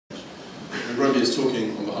is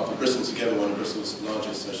talking on behalf of Bristol Together, one of Bristol's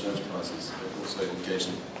largest social enterprises. They've also engaged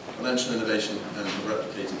in financial innovation and have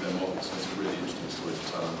replicated their model. So it's a really interesting story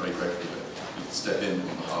to tell. I'm very grateful that you could step in on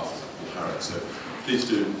behalf of Paul Harrop. So please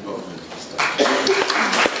do welcome him to the stage.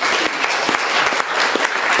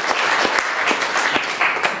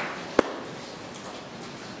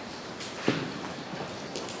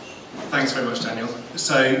 Thanks very much, Daniel.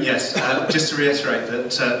 So yes, just to reiterate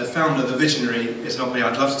that the founder, the visionary, is not me.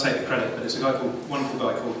 I'd love to take the credit, but it's a wonderful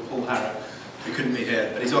guy called Paul Harrop, who couldn't be here,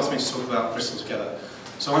 but he's asked me to talk about Bristol Together.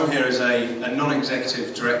 So I'm here as a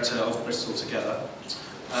non-executive director of Bristol Together.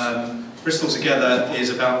 Bristol Together is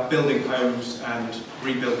about building homes and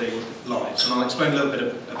rebuilding lives, and I'll explain a little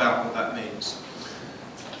bit about what that means.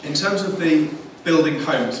 In terms of the building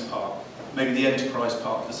homes part, maybe the enterprise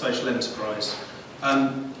part, the social enterprise,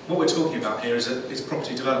 what we're talking about here is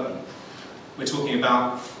property development. We're talking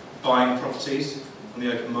about buying properties on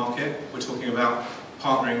the open market. We're talking about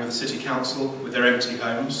partnering with the city council with their empty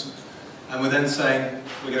homes. And we're then saying,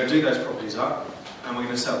 we're going to do those properties up and we're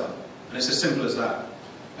going to sell them. And it's as simple as that.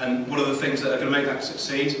 And what are the things that are going to make that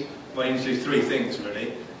succeed? Well, you need to do three things,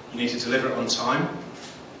 really. You need to deliver it on time,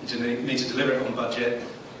 you need to deliver it on budget,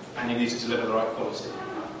 and you need to deliver the right quality.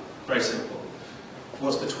 Very simple.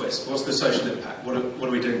 What's the twist? What's the social impact? What are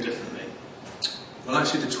we doing differently? Well,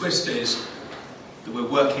 actually, the twist is that we're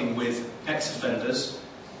working with ex-offenders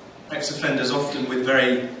often with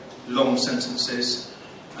very long sentences,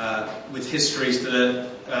 with histories that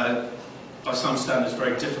are, by some standards,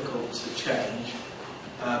 very difficult to change.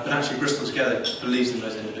 But actually, Bristol Together believes in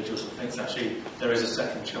those individuals and thinks actually there is a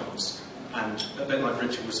second chance. And a bit like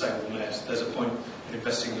Richard was saying with the mayors, there's a point in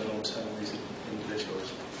investing in the long term in these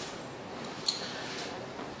individuals.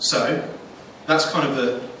 So, that's kind of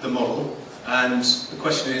the model, and the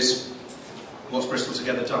question is, what's Bristol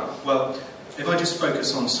Together done? Well, if I just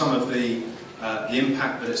focus on some of the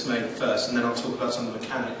impact that it's made first, and then I'll talk about some of the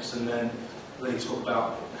mechanics, and then really talk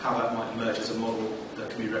about how that might emerge as a model that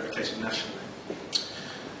can be replicated nationally.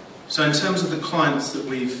 So in terms of the clients that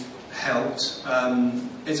we've helped,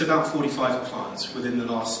 it's about 45 clients within the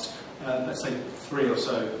last, let's say, 3 or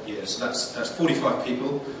so years. So that's 45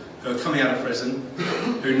 people who are coming out of prison,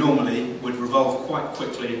 who normally would revolve quite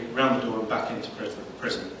quickly round the door and back into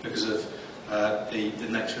prison because of the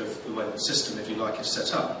nature of the way the system, if you like, is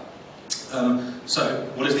set up. So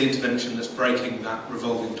what is the intervention that's breaking that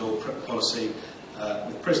revolving door policy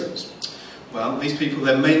with prisons? Well, these people,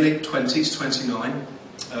 they're mainly 20 to 29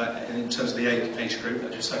 in terms of the age group.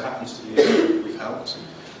 That just so happens to be the age group we've helped.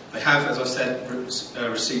 They have, as I said,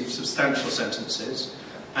 received substantial sentences,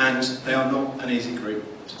 and they are not an easy group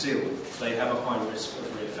to deal with. They have a high risk of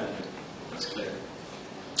reoffending. That's clear.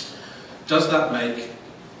 Does that make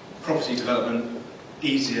property development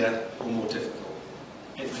easier or more difficult?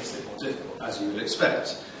 It makes it more difficult, as you would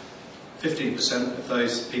expect. 15% of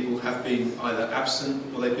those people have been either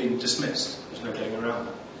absent or they've been dismissed. There's no getting around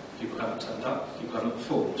that. People haven't turned up, people haven't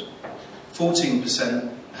performed.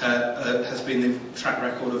 14% has been the track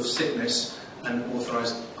record of sickness and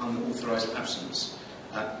unauthorised absence.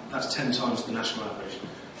 That's 10 times the national average.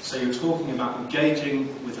 So you're talking about engaging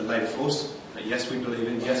with the labour force that yes, we believe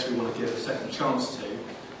in, yes, we want to give a second chance to.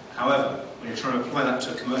 However, when you're trying to apply that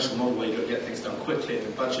to a commercial model where you've got to get things done quickly and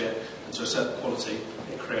in budget and to a certain quality,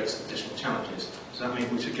 it creates additional challenges. Does that mean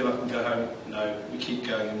we should give up and go home? No, we keep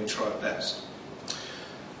going and we try our best.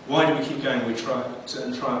 Why do we keep going and we try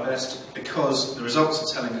our best? Because the results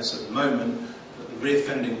are telling us at the moment that the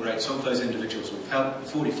reoffending rates of those individuals we've helped,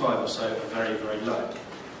 45 or so, are very, very low.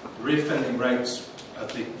 The reoffending rates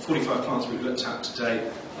of the 45 clients we've looked at today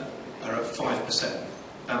are at 5%.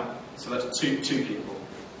 So that's two people.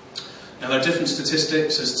 Now there are different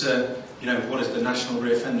statistics as to, what is the national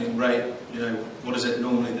reoffending rate, what is it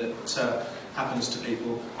normally that happens to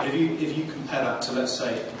people. But if you compare that to, let's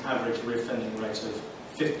say, an average reoffending rate of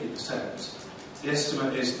 50%, the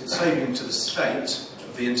estimate is that saving to the state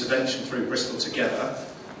of the intervention through Bristol Together,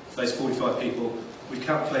 for those 45 people, we've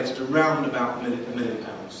calculated around about £1 million.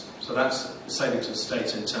 So that's the saving to the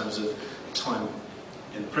state in terms of time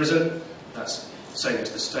in prison, that's saving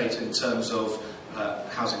to the state in terms of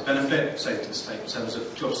housing benefit, saving to the state in terms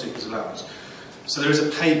of job seekers allowance. So there is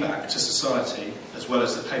a payback to society as well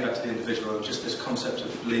as the payback to the individual, and just this concept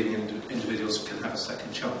of believing individuals can have a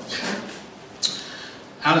second chance.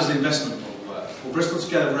 How does the investment model work? Well, Bristol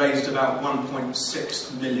Together raised about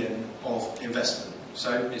 1.6 million of investment.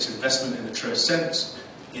 So it's investment in the truest sense.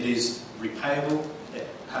 It is repayable. It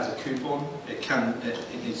has a coupon. It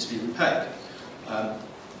needs to be repaid.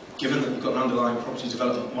 Given that you've got an underlying property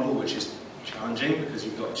development model, which is challenging because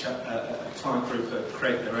you've got a client group that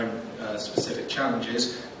create their own specific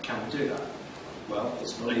challenges, can we do that? Well,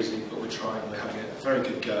 it's not easy, but we're trying. We're having a very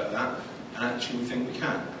good go at that, and actually we think we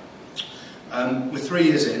can. We're 3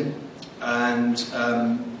 years in, and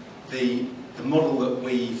the model that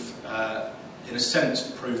we've, in a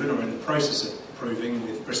sense, proven, or in the process of proving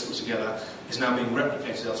with Bristol Together, is now being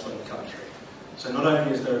replicated elsewhere in the country. So not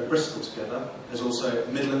only is there a Bristol Together, there's also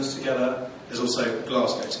Midlands Together, there's also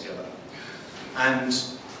Glasgow Together. And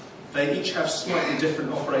they each have slightly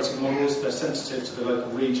different operating models. They're sensitive to the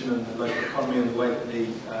local region and the local economy and the way that the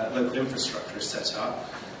local infrastructure is set up.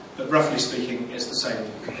 But roughly speaking, it's the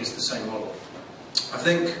same model. I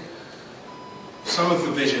think some of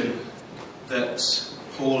the vision that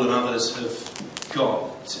Paul and others have got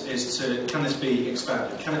is to, can this be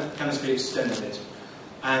expanded? Can this be extended?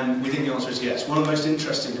 And we think the answer is yes. One of the most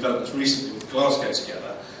interesting developments recently with Glasgow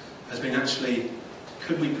Together has been actually,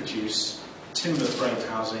 could we produce timber frame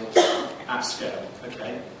housing at scale?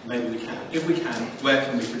 Okay, maybe we can. If we can, where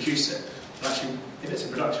can we produce it? But actually, if it's a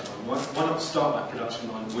production line, why not start that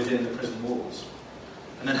production line within the prison walls?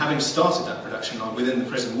 And then having started that production line within the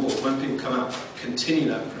prison walls, when people come out, continue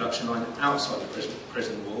that production line outside the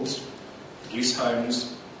prison walls, produce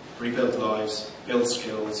homes, rebuild lives, build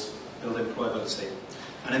skills, build employability.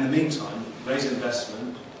 And in the meantime, raise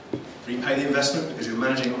investment, repay the investment because you're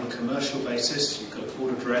managing it on a commercial basis. You've got a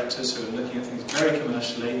board of directors who are looking at things very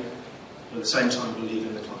commercially, but at the same time believe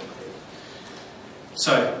in the client group.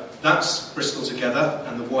 So that's Bristol Together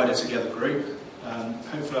and the wider Together group.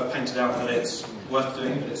 Hopefully I've painted out that it's worth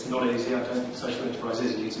doing, but it's not easy. I don't think social enterprise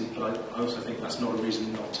is easy, but I also think that's not a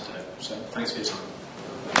reason not to do it. So thanks for your time.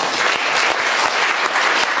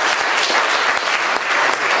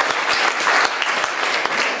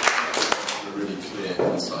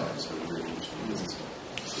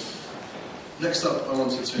 Next up, I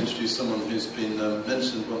wanted to introduce someone who's been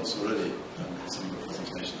mentioned once already in some of the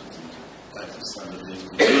presentation. I think standard meeting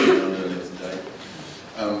done earlier today.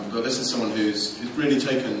 But this is someone who's really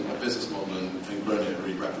taken a business model and grown it at a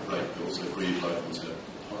really rapid rate, but also breathed life into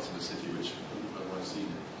parts of the city which wouldn't have otherwise seen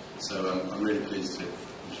it. So I'm really pleased to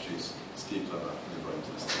introduce Steve Glover from the Brome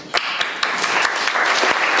to the stage.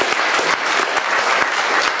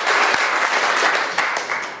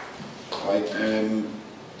 Hi.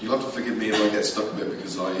 You'll have to forgive me if I get stuck a bit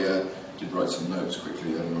because I did write some notes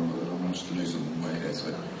quickly earlier on, but I managed to lose them on the way here,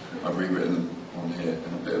 so I've rewritten them on here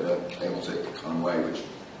in a bit of a chaotic kind of way, which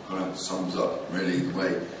kind of sums up really the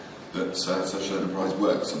way that social enterprise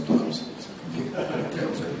works sometimes. It's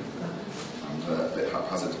chaotic and a bit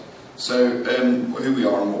haphazard. So, who we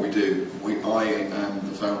are and what we do. I am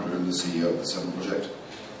the founder and the CEO of the Seven Project,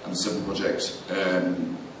 and the Seven Project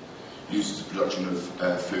uses the production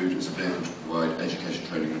of food as a vehicle to provide education,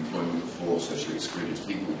 training and employment for socially excluded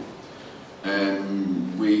people.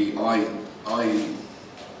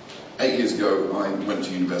 8 years ago I went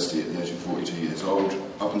to university at the age of 42 years old.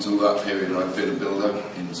 Up until that period I'd been a builder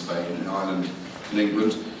in Spain, in Ireland, in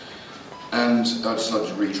England, and I decided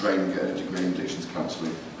to retrain and get a degree in addictions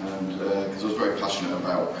counselling, and because I was very passionate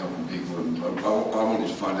about helping people, and I wanted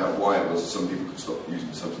to find out why it was some people could stop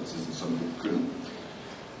using substances and some people couldn't.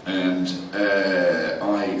 And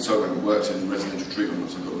so I went and worked in residential treatment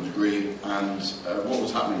once I got my degree, and what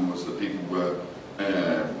was happening was that people were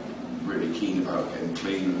really keen about getting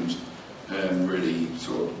clean and really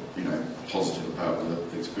sort of, positive about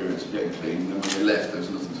the experience of getting clean. And then when they left, there was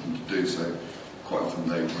nothing for them to do, so quite often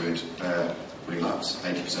they would relapse.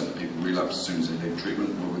 80% of people relapse as soon as they leave treatment,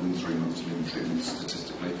 or within 3 months of leaving treatment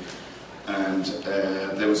statistically. And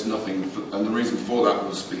there was nothing, and the reason for that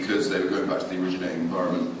was because they were going back to the originating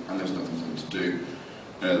environment and there was nothing for them to do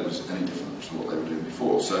that was any different to what they were doing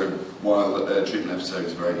before. So while a treatment episode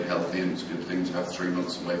is very healthy and it's a good thing to have 3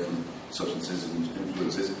 months away from substances and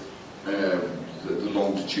influences, the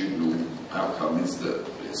longitudinal outcome is that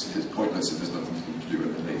it's pointless if there's nothing for them to do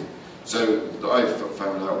when they leave. So I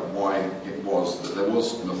found out why it was that there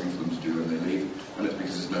was nothing for them to do when they leave, and it's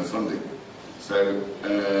because there's no funding. So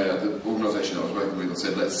the organisation I was working with, I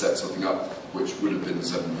said, let's set something up, which would have been the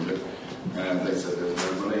Seven Project, and they said there was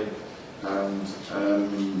no money, and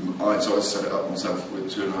so I set it up myself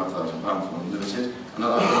with £2,500 from Unlimited, and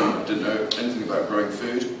at that point I didn't know anything about growing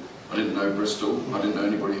food, I didn't know Bristol, I didn't know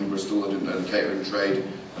anybody in Bristol, I didn't know the catering trade,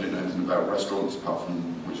 I didn't know anything about restaurants, apart from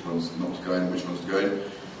which ones not to go in, which ones to go in,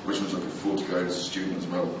 which ones I could afford to go in as a student as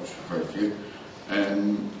well, which were very few.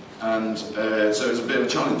 So it was a bit of a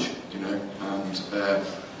challenge, and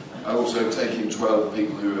I also taking 12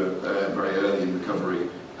 people who are very early in recovery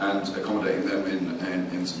and accommodating them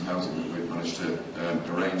in some housing that we've managed to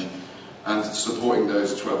arrange, and supporting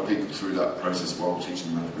those 12 people through that process while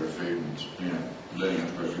teaching them how to grow food and learning how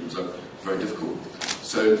to grow food was very difficult.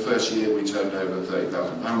 So in the first year we turned over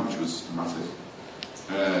 £30,000, which was a massive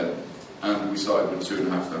and we started with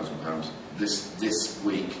 £2,500. This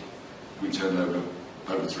week we turned over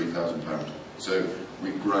 £3,000. So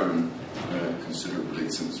we've grown considerably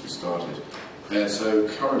since we started. So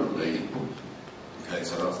currently, okay,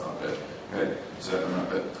 so that's that bit. Okay, so that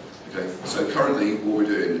bit. Okay, so currently what we're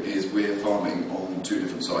doing is we're farming on 2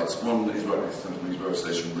 different sites. One is right next to the railway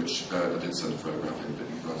station, which I did send a photograph in, but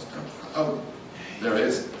you guys can't. Oh, there it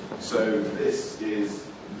is. So this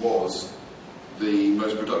was the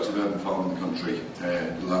most productive urban farm in the country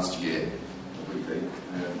last year, completely.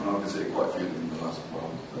 And I visited quite a few of them in the last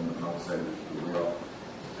while, and I'll say that we are.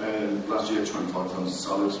 Last year, 25 tonnes of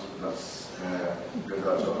salad. That's goes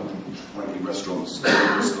out to 120 restaurants in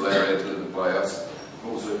the Bristol area delivered by us.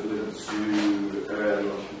 Also delivered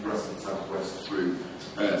to Bristol South West through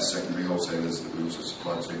secondary wholesalers that we also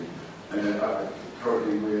supply to.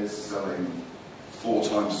 Currently we're selling 4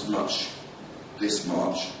 times as much this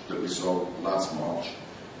March that we sold last March,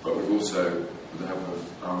 but we've also, with the help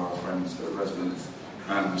of our friends at Residents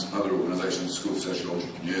and other organisations, School Social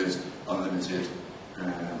Entrepreneurs, Unlimited,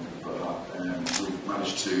 we've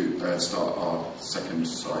managed to start our second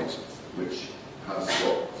site, which has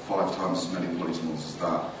got 5 times as many polytunnels as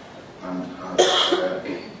that, and has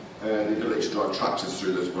the ability to drive tractors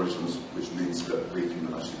through those polytunnels, which means that we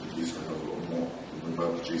can actually produce a hell of a lot more than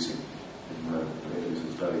we're producing, even though it is a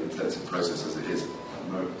fairly intensive process as it is at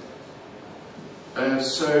the moment.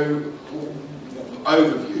 So,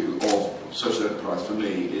 overview of social enterprise for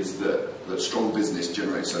me is that strong business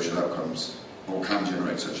generates social outcomes, or can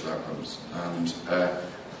generate social outcomes, and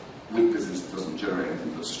weak business doesn't generate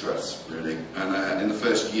anything but stress, really. And in the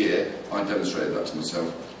first year, I demonstrated that to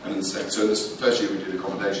myself. And in the so this first year we did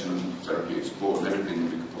accommodation and therapeutic support and everything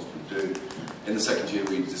that we could possibly do. In the second year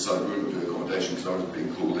we decided we wouldn't do accommodation because I was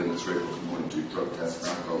being called in at 3 o'clock in the morning to do drug tests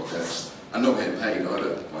and alcohol tests, and not getting paid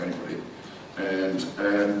either by anybody. And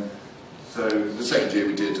so the second year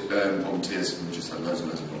we did volunteers, and we just had loads and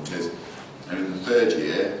loads of volunteers. And in the third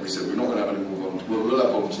year, we said we're not going to have any more volunteers. We'll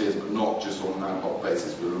have volunteers, but not just on an ad hoc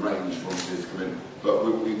basis. We'll arrange volunteers to come in. But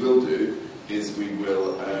what we will do is we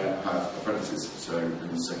will have apprentices. So in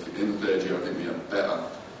the third year, I think we had better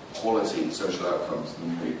quality social outcomes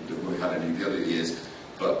than we had any of the other years.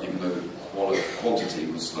 But even though the quantity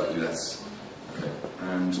was slightly less. Okay.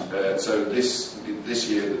 And so this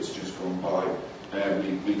year that's just gone by,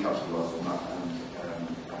 we capitalised on that.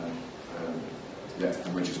 Yeah,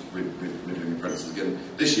 and we're doing apprentices again.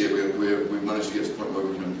 This year we've managed to get to the point where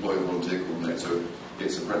we can employ a volunteer coordinator, so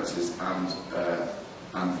it's apprentices and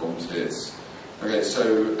volunteers. Okay, so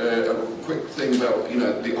a quick thing about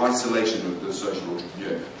the isolation of the social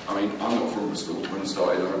entrepreneur. I mean, I'm not from Bristol. When I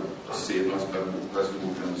started, I see a nice person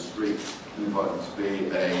walking down the street and invite them to be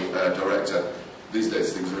a director. These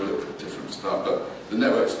days things are a little bit different to that, but the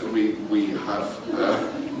networks that we have.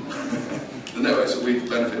 The networks that we've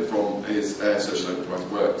benefited from is Social Enterprise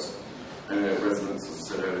Works, Residents, as I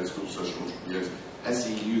said earlier, School Social Entrepreneurs.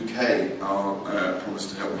 SE UK are promised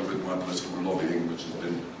to help me with my political lobbying, which has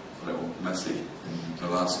been a little messy in the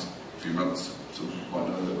last few months, so you might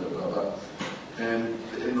know a little bit about that. And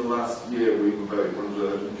in the last year we were voted one of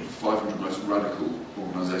the 500 most radical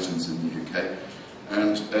organisations in the UK.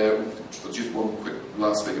 And just one quick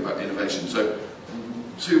last thing about innovation. So,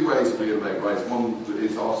 2 ways that we innovate, right? One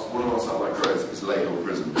is one of our satellite growers is Leyhill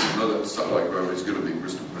Prison. Another satellite grower is going to be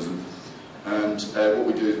Bristol Prison. And what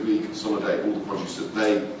we do is we consolidate all the produce that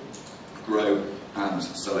they grow and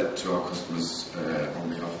sell it to our customers on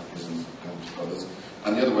behalf of the prison and others.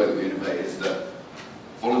 And the other way that we innovate is that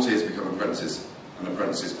volunteers become apprentices and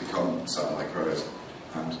apprentices become satellite growers.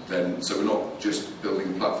 And then, so we're not just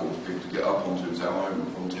building platforms for people to get up onto and say, oh, I'm a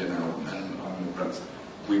volunteer now and I'm an apprentice.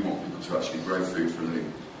 We want people to actually grow food for a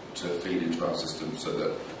living, to feed into our system so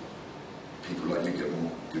that people like you get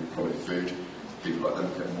more good quality food, people like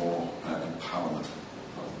them get more empowerment.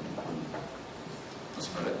 That's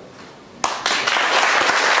about it.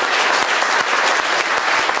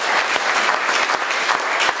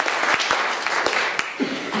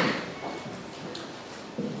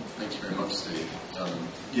 Thank you very much, Steve.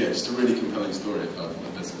 Yeah, just a really compelling story about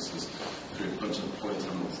the businesses through a bunch of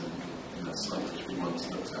polytunnels in that site which we once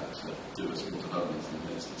looked at to do a small development in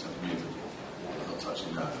the midst of the community. Not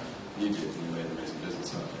touching that. You did, and you made an amazing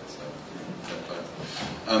business out of it, so fair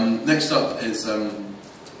play. Next up is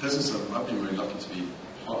business I've been really lucky to be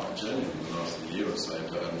part of a journey in the last year or so,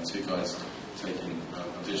 but 2 guys taking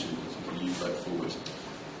a vision of you both forward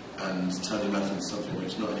and turning that into something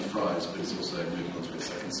which not only thrives but is also moving on to its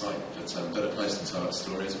second site. But better place to tell that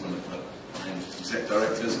story is one of the main exec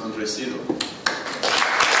directors, Andre Seidel.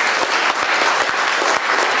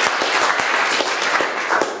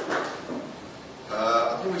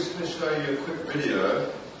 video,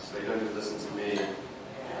 so you don't need to listen to me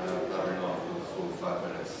blabbering on for the full 5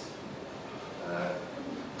 minutes.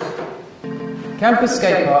 Campus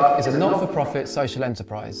Skate Park is a not-for-profit social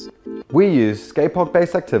enterprise. We use skate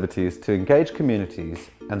park-based activities to engage communities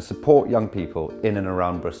and support young people in and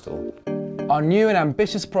around Bristol. Our new and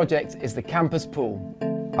ambitious project is the Campus Pool.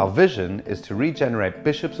 Our vision is to regenerate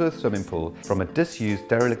Bishopsworth Swimming Pool from a disused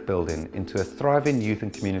derelict building into a thriving youth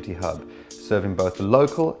and community hub, serving both the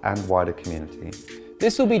local and wider community.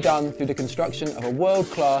 This will be done through the construction of a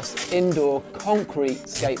world-class indoor concrete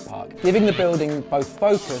skate park, giving the building both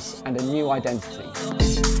focus and a new identity.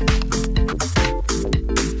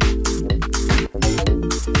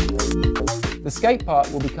 The skate park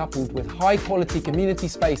will be coupled with high-quality community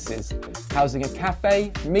spaces, housing a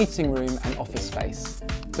cafe, meeting room and office space.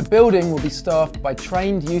 The building will be staffed by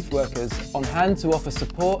trained youth workers on hand to offer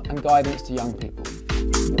support and guidance to young people.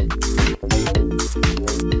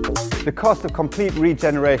 The cost of complete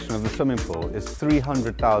regeneration of the swimming pool is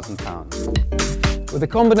 £300,000. With a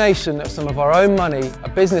combination of some of our own money, a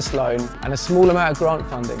business loan and a small amount of grant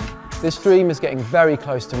funding, this dream is getting very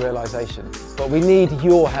close to realisation. But we need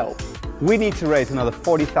your help. We need to raise another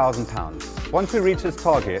 £40,000. Once we reach this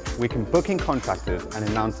target, we can book in contractors and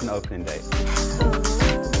announce an opening date.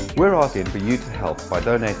 We're asking for you to help by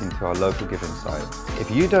donating to our local giving site.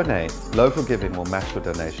 If you donate, local giving will match your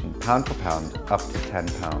donation pound for pound up to £10.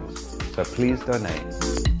 So please donate.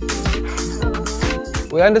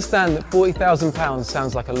 We understand that £40,000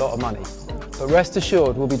 sounds like a lot of money, but rest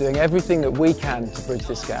assured we'll be doing everything that we can to bridge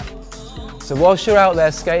this gap. So whilst you're out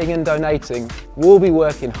there skating and donating, we'll be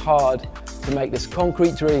working hard to make this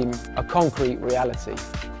concrete dream a concrete reality.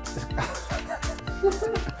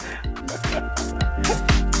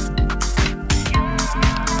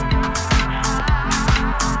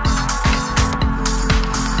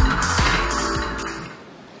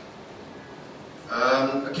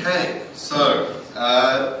 Okay, so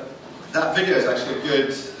that video is actually a good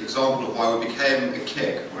example of why we became a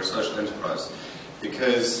KIC, or a social enterprise,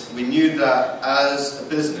 because we knew that as a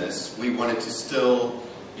business we wanted to still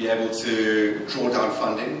be able to draw down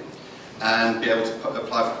funding and be able to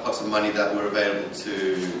apply for pots of money that were available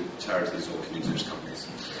to charities or community companies.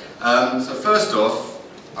 So first off,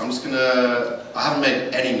 I haven't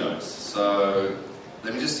made any notes, so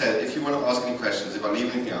let me just say that if you want to ask any questions, if I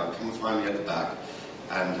leave anything out, come and find me at the back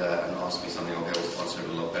and ask me something. I'll be able to answer it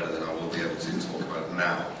a lot better than I will be able to talk about it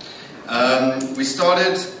now. We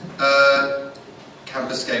started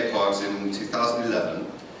Campus Skate Parks in 2011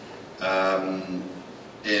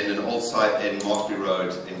 in an old site in Marksbury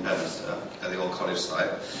Road in Bedminster, at the old college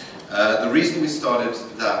site. The reason we started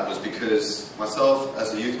that was because myself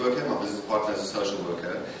as a youth worker, my business partner as a social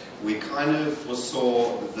worker, we kind of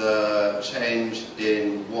foresaw the change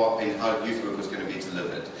in how youth work was going to be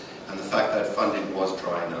delivered, and the fact that funding was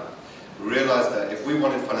drying up. We realised that if we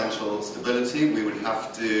wanted financial stability, we would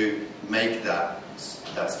have to make that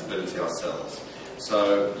stability ourselves.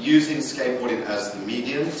 So using skateboarding as the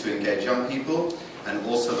medium to engage young people, and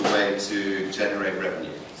also the way to generate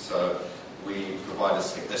revenue. So we provide a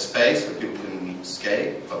space where people can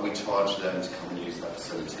skate, but we charge them to come and use that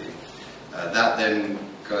facility. That then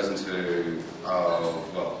goes into,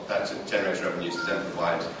 that generates revenue to then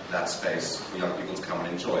provide that space for young people to come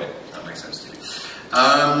and enjoy it. That makes sense to you.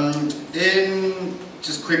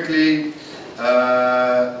 Just quickly,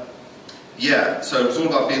 so it's all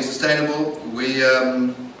about being sustainable. We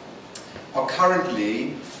are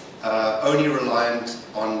currently only reliant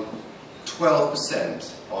on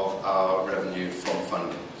 12% of our revenue from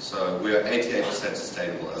funding. So we are 88%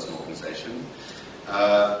 sustainable as an organisation.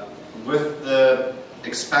 With the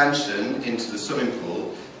expansion into the swimming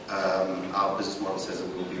pool, our business model says that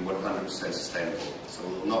we will be 100% sustainable. So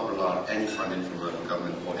we will not rely on any funding from local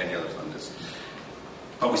government or any other funders.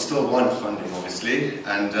 But we still want funding, obviously,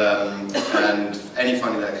 and any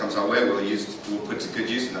funding that comes our way we'll put to good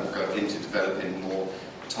use, and that will go into developing more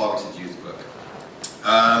targeted youth work.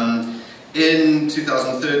 In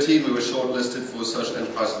 2013, we were shortlisted for Social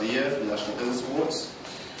Enterprise of the Year from the National Business Awards.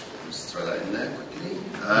 I'll just throw that in there quickly.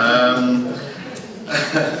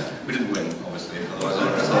 We didn't win, obviously, otherwise I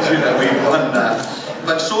would have told you that we won that.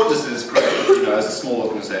 But shortlisted is great, as a small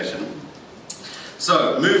organisation.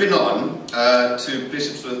 So, moving on to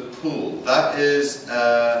Bishopsworth Pool. That is,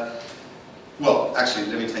 actually,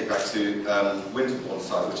 let me take back to Winterbourne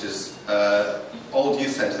site, which is old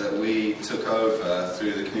youth centre that we took over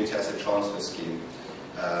through the Community Asset Transfer Scheme.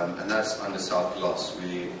 And that's under South Gloss.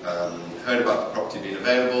 We heard about the property being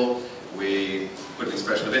available, we put an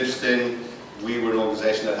expression of interest in. We were an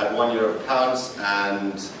organisation that had €1 of accounts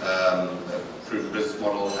and approved the business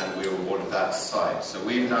model and we were awarded that site. So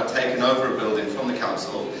we've now taken over a building from the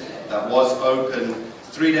council that was open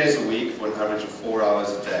 3 days a week for an average of 4 hours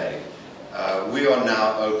a day. We are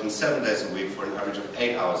now open 7 days a week for an average of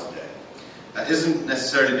 8 hours a day. That isn't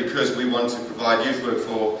necessarily because we want to provide youth work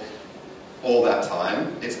for all that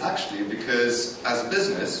time. It's actually because as a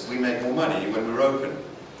business we make more money when we're open.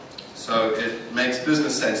 So it makes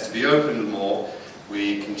business sense to be open more.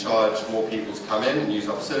 We can charge more people to come in and use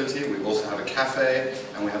our facility. We also have a cafe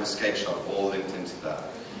and we have a skate shop all linked into that.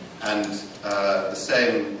 And the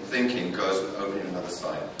same thinking goes with opening another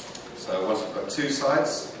site. So once we've got 2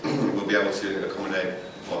 sites, we'll be able to accommodate,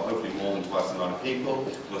 well, hopefully more than twice the amount of people.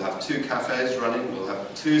 We'll have 2 cafes running, we'll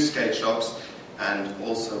have 2 skate shops, and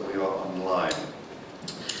also we are online.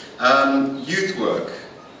 Youth work.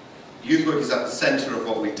 Youth work is at the centre of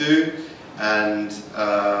what we do, and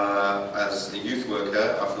as a youth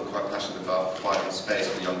worker, I feel quite passionate about providing space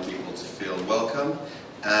for young people to feel welcome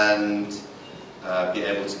and be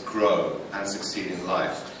able to grow and succeed in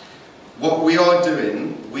life. What we are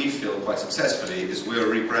doing, we feel quite successfully, is we're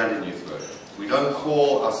rebranding youth work. We don't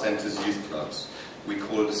call our centres youth clubs, we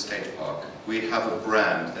call it a skate park. We have a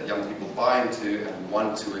brand that young people buy into and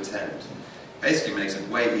want to attend. Basically makes it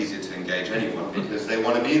way easier to engage anyone because they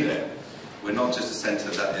want to be there. We're not just a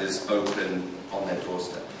centre that is open on their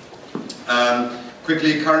doorstep.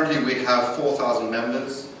 Quickly, currently we have 4,000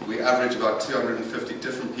 members. We average about 250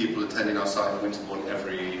 different people attending our site in Winterbourne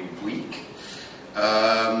every week.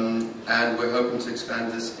 And we're hoping to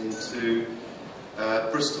expand this into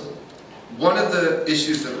Bristol. One of the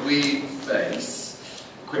issues that we face,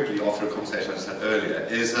 quickly after a conversation I just had earlier,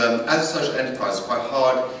 is as a social enterprise, it's quite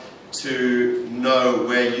hard to know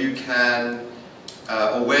where you can,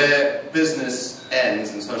 or where business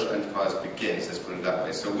ends and social enterprise begins, let's put it that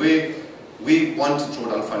way. So we want to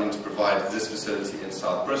draw down funding to provide this facility in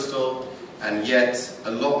South Bristol, and yet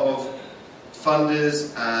a lot of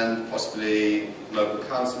funders and possibly local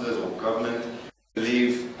councillors or government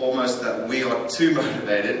believe almost that we are too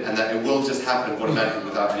motivated and that it will just happen automatically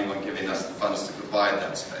without anyone giving us the funds to provide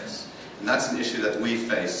that space. And that's an issue that we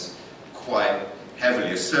face quite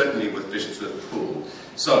heavily, certainly with Bishopsworth Pool.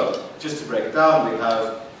 So, just to break it down, we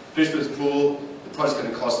have Bishopsworth Pool, the project's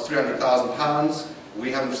going to cost £300,000.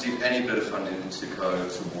 We haven't received any bit of funding to go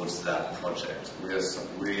towards that project.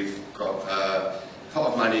 We've got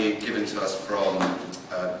part of money given to us from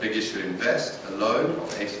Big Issue Invest, a loan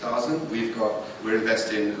of £80,000. We're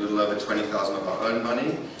investing a little over £20,000 of our own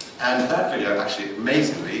money, and that video actually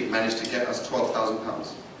amazingly managed to get us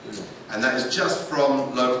 £12,000. And that is just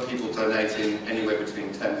from local people donating anywhere between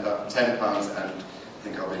 £10 and I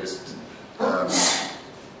think our biggest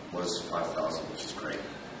was £5,000, which is great.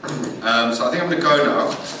 So I think I'm going to go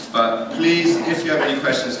now, but please, if you have any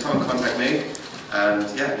questions, come and contact me, and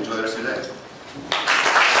yeah, enjoy the rest of your day.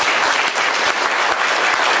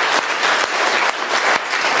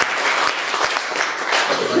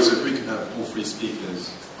 Right, so if we can have all 3 speakers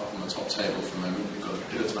up on the top table for a moment, we've got a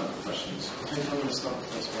bit of time for questions. I think I'm going to start with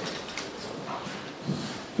the first one.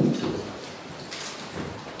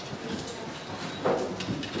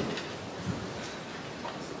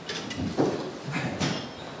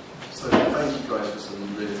 So thank you guys for some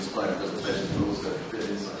really inspiring presentations, but also a bit of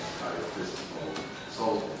insight into how your business model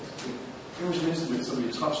solves it. I think what you're interested with, something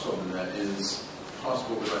you touched on in there, is part of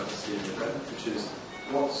what we'd like to see in the event, which is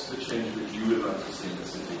what's the change that you would like to see in the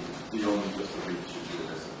city beyond just the reach of your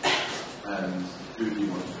business, and who do you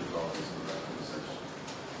want to involve in some of that conversation?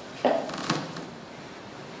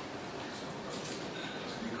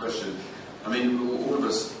 That's a good question. I mean, all of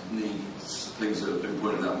us need things that have been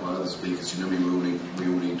pointed out by other speakers. You know, we all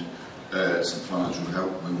need some financial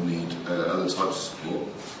help. We all need other types of support.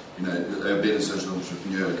 You know, being a social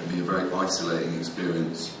entrepreneur can be a very isolating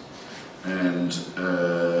experience. And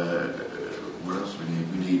what else do we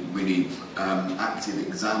need? We need active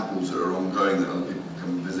examples that are ongoing that other people can come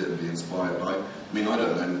and visit and be inspired by. I mean, I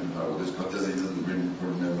don't know anything about all this, but he doesn't really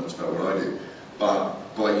probably know much about what I do. But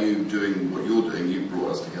by you doing what you're doing, you've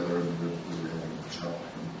brought us together and we're having a chat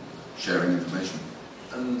and sharing information.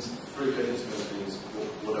 And for getting into those things,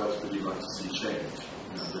 what else would you like to see change?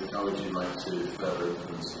 You know, how would you like to further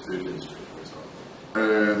influence the food industry, for example?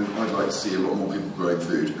 I'd like to see a lot more people growing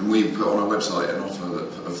food, and we put on our website an offer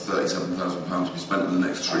of £37,000 to be spent in the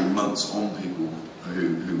next 3 months on people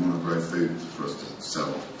who want to grow food for us to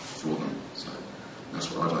sell for them. So that's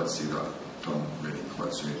what I'd like to see that done really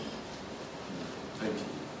quite soon. Thank you.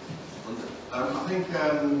 I think,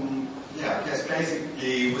 yeah, I guess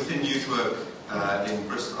basically within youth work in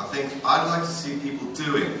Bristol, I think I'd like to see people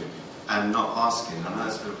doing and not asking. I know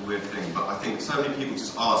that's a bit of a weird thing, but I think so many people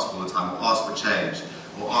just ask all the time, or ask for change,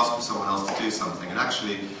 or ask for someone else to do something. And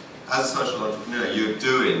actually, as a social entrepreneur,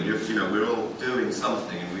 we're all doing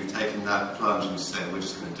something, and we've taken that plunge and said, we're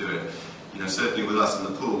just going to do it. Certainly with us in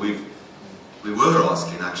the pool, we were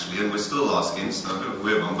asking actually, and we're still asking, so I don't know if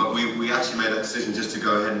we're on, but we actually made that decision just to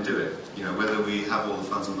go ahead and do it. Whether we have all the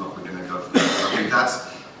funds or not, we're going to go for it. I think that's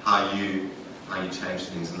how you change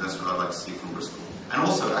things, and that's what I'd like to see from Bristol. And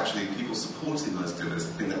also, actually, people supporting those doers.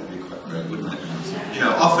 I think that would be quite great, wouldn't it?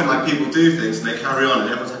 Often people do things and they carry on, and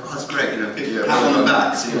everyone's like, oh, that's great, big pat on the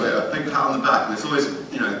back, big pat on the back, and it's always,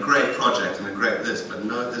 a great project and a great this, but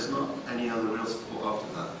no, there's not any other real support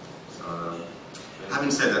after that. So,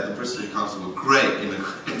 having said that, the Bristol Council were great in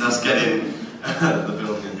us getting the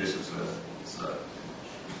building in Bishopsworth. So,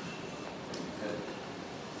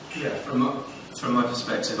 yeah, from my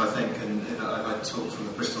perspective, I think, and I talk from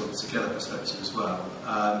the Bristol Together perspective as well.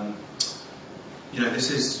 This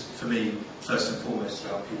is for me first and foremost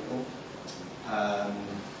about people,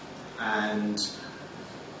 and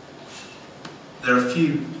there are a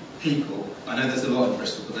few people. I know there's a lot in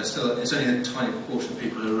Bristol, but it's only a tiny proportion of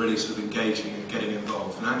people who are really sort of engaging and getting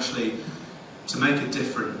involved. And actually, to make a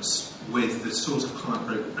difference with the sort of client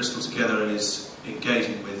group that Bristol Together is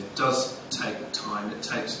engaging with does take time, it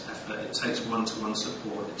takes effort, it takes one-to-one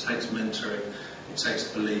support, it takes mentoring, it takes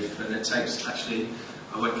belief, and it takes, actually,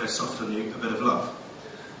 I won't go soft on you, a bit of love.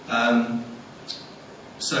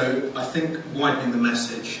 So I think widening the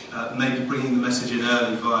message, maybe bringing the message in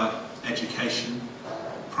early via education,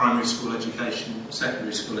 primary school education,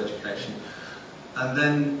 secondary school education, and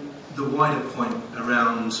then the wider point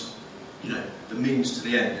around, the means to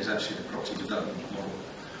the end is actually the property development model.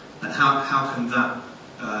 And how can that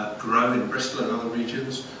grow in Bristol and other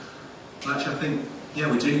regions? Well, actually, I think,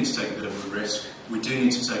 we do need to take a bit of a risk. We do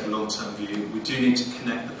need to take a long-term view. We do need to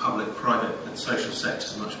connect the public, private and social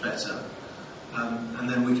sectors much better. And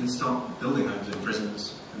then we can start building homes in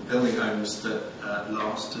prisons, and building homes that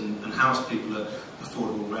last and house people at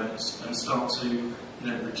affordable rents, and start to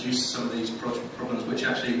reduce some of these problems which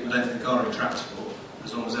actually I don't think are intractable,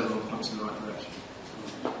 as long as everyone points in the right direction.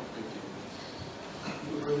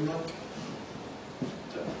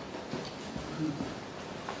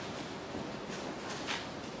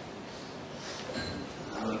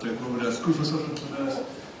 School for Social Entrepreneurs.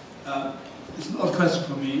 It's an odd question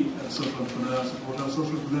for me as a social entrepreneur, supporter of social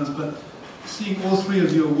entrepreneurs, but seeing all three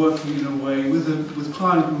of you are working in a way with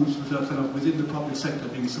client groups which are kind of within the public sector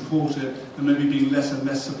being supported and maybe being less and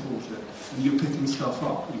less supported, and you're picking stuff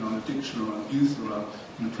up, on addiction, around youth, around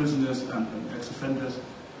prisoners and ex-offenders.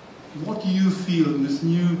 What do you feel in this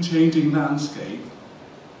new changing landscape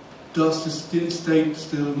does the state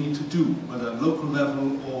still need to do, whether at local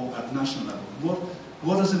level or at national level?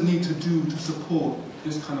 What does it need to do to support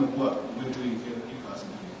this kind of work we're doing here at Newcastle?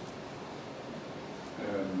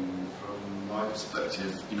 From my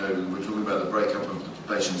perspective, we're talking about the breakup of the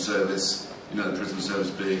probation service, the prison service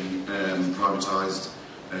being privatised,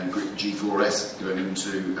 and G4S going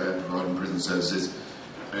into providing prison services.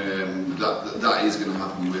 That is going to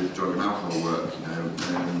happen with drug and alcohol work,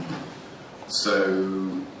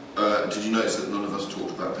 did you notice that none of us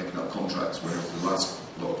talked about picking up contracts, whereas the last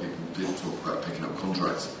lot of people did talk about picking up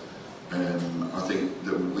contracts? I think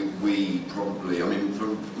that we probably,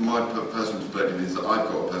 from my personal perspective, is that I've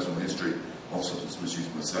got a personal history of substance misuse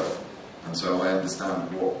myself, and so I understand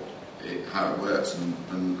how it works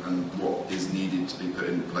and what is needed to be put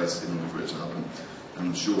into place in order for it to happen. And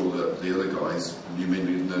I'm sure that the other guys, you may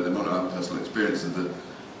know them, might not have personal experience of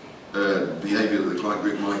the behaviour that the client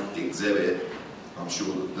group might exhibit. I'm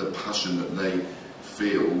sure that the passion that they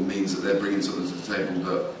feel means that they're bringing something to the table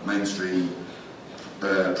that mainstream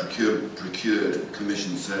procured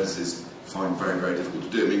commission services find very, very difficult to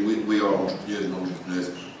do. We are entrepreneurs, and entrepreneurs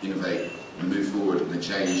innovate and move forward and they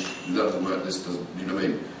change. And that doesn't work, this doesn't,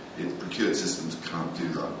 It, procured systems can't do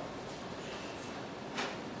that.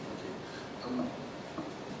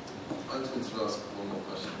 I was going to ask one more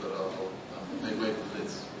question, but I'll wait for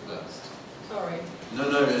Liz first. Sorry.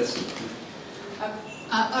 No, it's...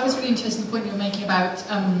 I was really interested in the point you were making about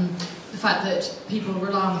the fact that people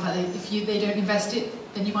rely on the fact that if they don't invest it,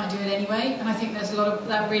 then you might do it anyway. And I think there's a lot of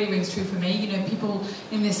that really rings true for me. People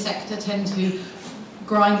in this sector tend to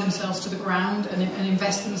grind themselves to the ground and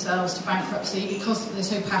invest themselves to bankruptcy because they're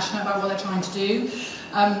so passionate about what they're trying to do.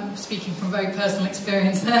 Speaking from very personal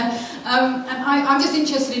experience there. And I'm just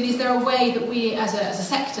interested in, is there a way that we as a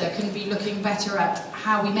sector can be looking better at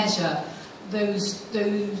how we measure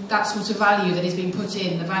that sort of value that is being put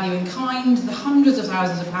in, the value in kind, the hundreds of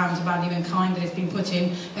thousands of pounds of value in kind that is being put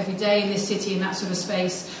in every day in this city in that sort of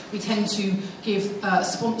space. We tend to give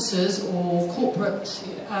sponsors or corporate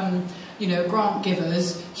you know, grant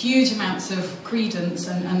givers huge amounts of credence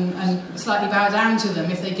and slightly bow down to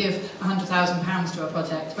them if they give £100,000 to a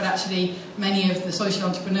project, but actually many of the social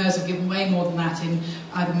entrepreneurs have given way more than that in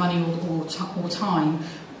either money or time.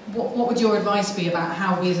 What would your advice be about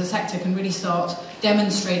how we as a sector can really start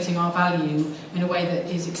demonstrating our value in a way that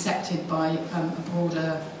is accepted by a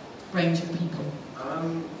broader range of people? I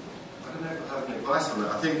don't know if I have any advice on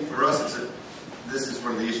that. I think for us, this is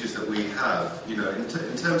one of the issues that we have. You know, in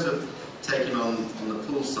terms of taking on the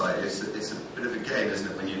pool side, it's a bit of a game,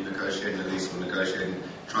 isn't it, when you're negotiating a lease or negotiating,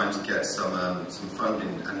 trying to get some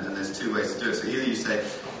funding, and there's two ways to do it. So either you say,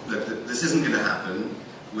 look, this isn't going to happen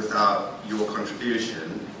without your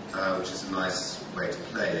contribution, which is a nice way to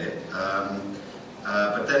play it.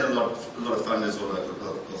 But then a lot of funders or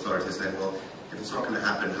local authorities say, well, if it's not going to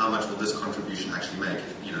happen, how much will this contribution actually make,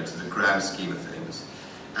 you know, to the grand scheme of things?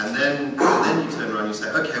 And then you turn around and you say,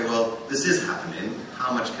 okay, well, this is happening.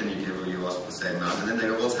 How much can you give? Or you ask for the same amount, and then they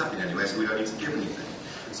go, well, it's happening anyway, so we don't need to give anything.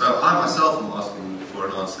 So I myself am asking for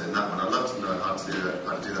an answer in that one. I'd love to know how to do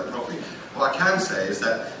that properly. What I can say is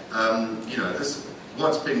that you know,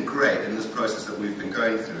 what's been great in this process that we've been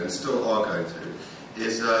going through and still are going through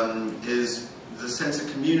is the sense of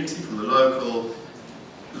community from the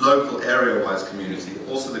local area-wise community,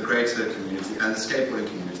 also the greater community and the skateboarding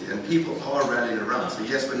community, and people are rallying around. So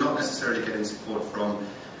yes, we're not necessarily getting support from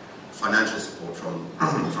financial support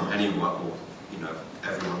from anyone or, you know,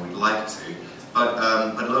 everyone we'd like to,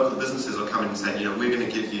 but local businesses are coming and saying, you know, we're going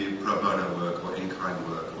to give you pro bono work or in-kind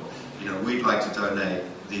work, or, you know, we'd like to donate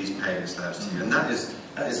these paving slabs to you, and that is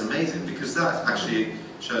amazing, because that actually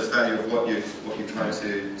shows value of what you're trying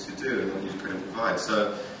to do and what you're going to provide.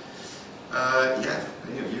 So yeah,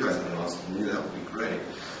 any of you guys have an answer for me, that would be great.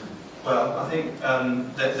 Well, I think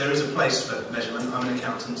that there is a place for measurement. I'm an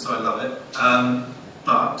accountant, so I love it.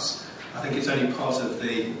 But I think it's only part of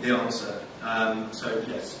the answer. So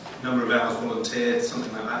yes, number of hours volunteered,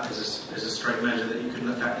 something like that is a straight measure that you can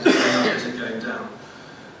look at. Is it going up? Is it going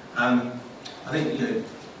down? I think, you know,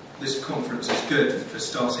 this conference is good for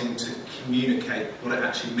starting to communicate what it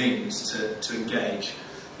actually means to engage.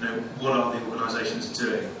 You know, what are the organisations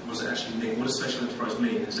doing? What does it actually mean? What does social enterprise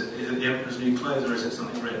mean? Is it the Emperor's New Clothes, or is it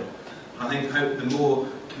something real? I think the more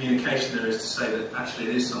communication there is to say that actually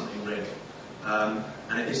it is something real,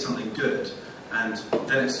 and it is something good, and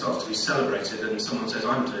then it starts to be celebrated, and someone says,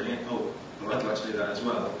 I'm doing it, oh, well, I'd like to do that as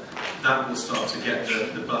well. That will start to get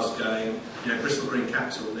the buzz going. You know, Bristol Green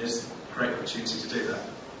Capital is a great opportunity to do that.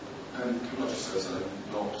 Can I just say something,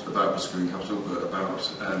 not about Bristol Green Capital, but about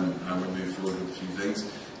how we move forward with a few things.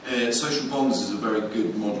 Social bonds is a very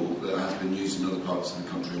good model that has been used in other parts of the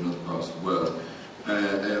country and other parts of the world.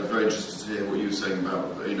 Very interested to hear what you were saying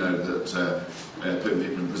about, you know, that putting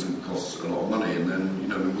people in prison costs a lot of money, and then, you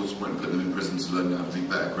know, what's the point of putting them in prison to learn how to be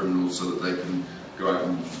better criminals so that they can go out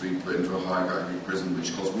and be put into a higher category prison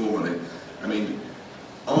which costs more money? I mean,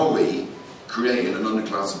 are we creating an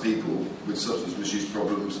underclass of people with substance misuse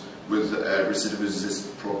problems, with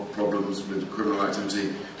recidivism problems, with criminal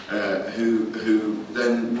activity, who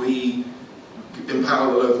then we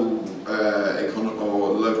empower the local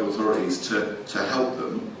or local authorities to help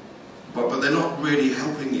them, but they're not really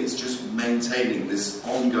helping. It's just maintaining this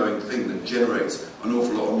ongoing thing that generates an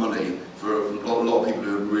awful lot of money for a lot of people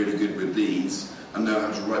who are really good with these and know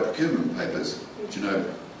how to write procurement papers. Do you know?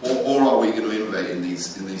 Or are we going to innovate in these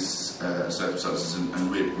circumstances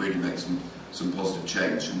and really make some positive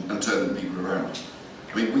change and turn people around?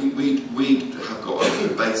 I mean, we have got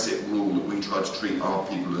a basic rule that we try to treat our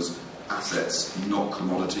people as assets, not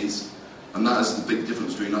commodities, and that is the big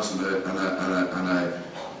difference between us and a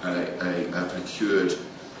procured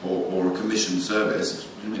or a commissioned service.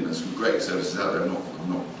 I mean, there's some great services out there. I'm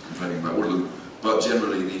not complaining about all of them. But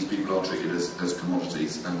generally, these people are treated as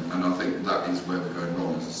commodities, and I think that is where we're going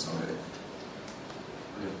wrong as a society.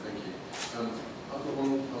 Brilliant, thank you. I've got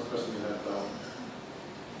one last question we had about.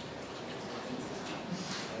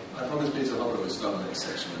 I promised Peter Hopper would start the next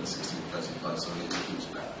section at 16:35, so I need to keep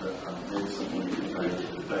to that. But maybe something we can know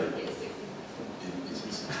today.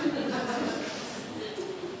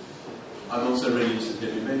 I'm also really interested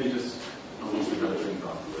if you maybe just, once we have a drink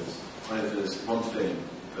afterwards, if there's one thing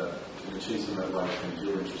that can achieve some of that life change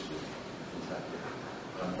you're interested in tackling,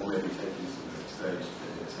 or maybe taking to the next stage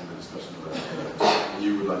in some of the discussion about what you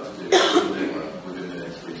would like to do within the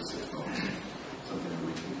next 3 to 6 months, something that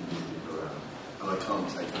we can move people around. And I can't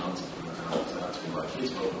take an answer from that now, so that's been like,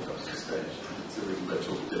 please welcome up to the stage, so we can both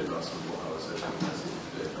talk a bit about some of what I was saying to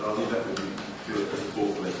do. But I'll leave that with you as a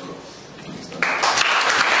thought for later on.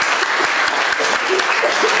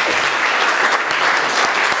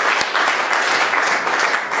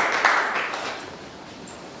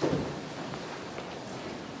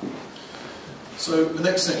 the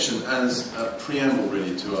next section, as a preamble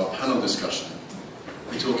really to our panel discussion,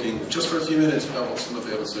 we're talking just for a few minutes about what some of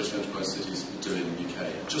the other social enterprise cities are doing in the UK.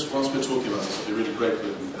 And just whilst we're talking about this, I'd be really grateful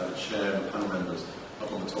if we had a chair and panel members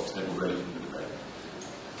up on the top table ready for the debate.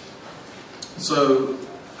 So,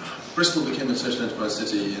 Bristol became a social enterprise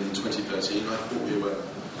city in 2013. I thought we were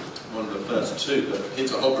one of the first two, but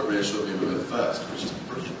Peter Holbrook reassured me we were the first, which is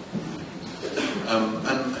brilliant.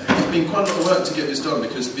 And it's been quite a lot of work to get this done,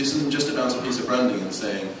 because this isn't just about a piece of branding and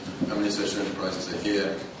saying how many social enterprises are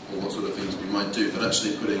here, or what sort of things we might do, but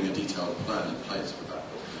actually putting a detailed plan in place for that.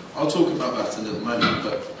 I'll talk about that in a little moment,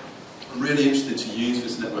 but I'm really interested to use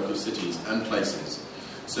this network of cities and places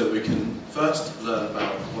so that we can first learn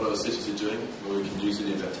about what other cities are doing, where we can use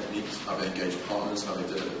any of their techniques, how they engage partners, how they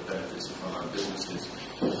deliver the benefits of frontline businesses,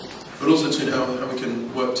 but also to how we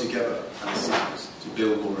can work together as cities to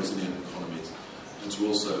build more resilient economies, and to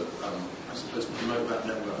also, I suppose, promote that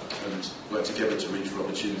network and work together to reach for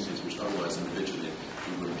opportunities which otherwise individually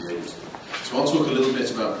we wouldn't be able to. So I'll talk a little bit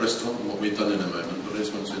about Bristol and what we've done in a moment, but I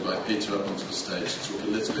just want to invite Peter up onto the stage to talk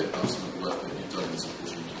a little bit about some of the work that you've done in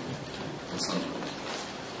supporting Sunderland.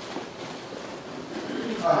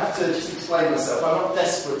 I have to just explain myself. I'm not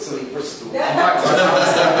desperate to leave Bristol. In fact, I don't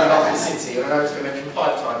understand I love the city, and I know it's been mentioned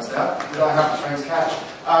 5 times now, that I have a train to catch.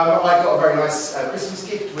 I got a very nice Christmas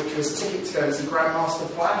gift, which was a ticket to go and see Grandmaster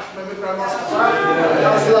Flash. Remember Grandmaster Flash?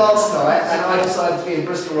 That was last night, and I decided to be in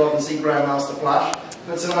Bristol rather than see Grandmaster Flash.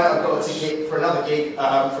 But tonight I've got a ticket for another gig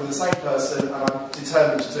from the same person, and I'm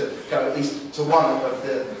determined to go at least to one of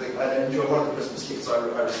and enjoy one of the Christmas gifts I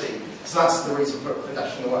received. So that's the reason for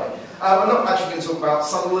dashing away. I'm not actually going to talk about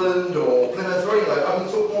Sunderland or Plymouth or anything. I'm going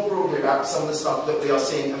to talk more broadly about some of the stuff that we are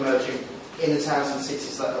seeing emerging in the towns and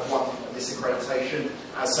cities that have won this accreditation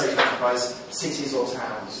as social enterprise cities or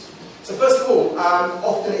towns. So first of all,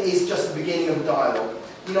 often it is just the beginning of a dialogue.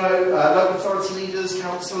 You know, local authority leaders,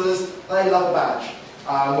 councillors, they love a badge.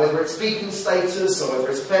 Whether it's beacon status or whether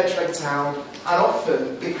it's a fair trade town, and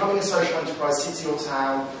often becoming a social enterprise city or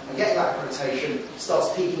town and getting that accreditation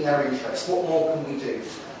starts piquing their interest. What more can we do?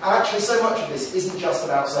 And actually so much of this isn't just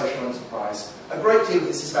about social enterprise. A great deal of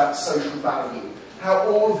this is about social value. How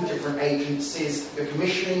all of the different agencies, the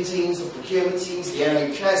commissioning teams, the procurement teams, the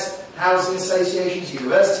NHS, housing associations,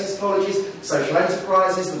 universities, colleges, social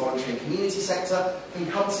enterprises, the voluntary and community sector can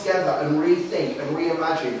come together and rethink and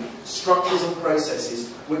reimagine structures and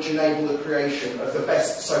processes which enable the creation of the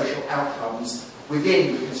best social outcomes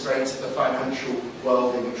within the constraints of the financial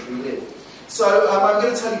world in which we live. So I'm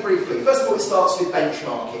going to tell you briefly. First of all, it starts with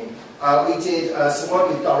benchmarking. We did some work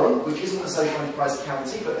with Durham, which isn't a social enterprise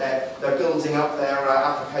county, but they're building up their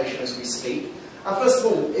application as we speak. And first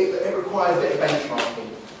of all, it required a bit of benchmarking.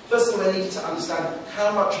 First of all, they needed to understand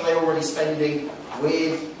how much are they already spending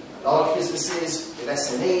with large businesses, with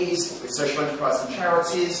SMEs, with social enterprise and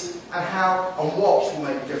charities, and how and what will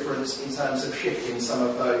make a difference in terms of shifting some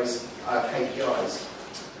of those KPIs.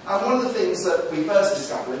 And one of the things that we first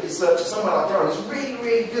discovered is that somewhere like Durham is really,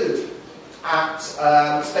 really good at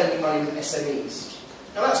spending money with SMEs.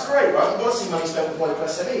 Now that's great, right? You want to see money spent with local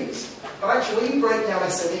SMEs. But actually, when you break down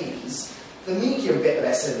SMEs, the medium bit of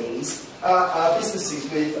SMEs are businesses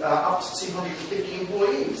with up to 250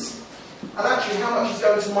 employees. And actually, how much is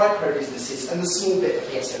going to micro businesses and the small bit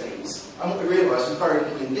of the SMEs? And what we realised was very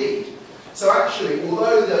little indeed. So actually,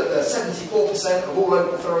 although the 74% of all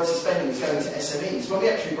local authority spending is going to SMEs, when we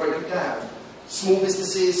actually break it down, small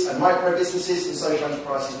businesses and micro businesses and social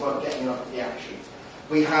enterprises weren't getting enough of the action.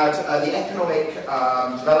 We had the economic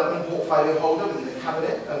development portfolio holder within the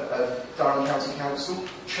cabinet of Durham County Council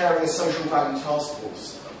chairing a social value task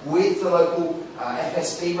force with the local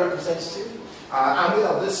FSB representative and with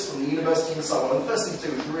others from the university and so on. And the first thing to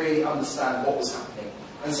do was really understand what was happening.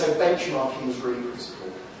 And so benchmarking was really critical.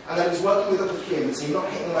 And then it was working with the procurement team, not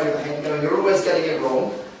hitting them over the head and going, you're always getting it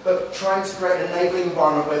wrong, but trying to create an enabling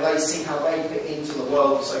environment where they see how they fit into the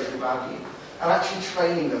world of social value, and actually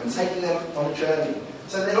training them, taking them on a journey.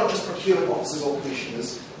 So they're not just procurement officers or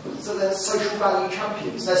commissioners, so they're social value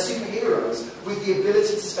champions, they're superheroes with the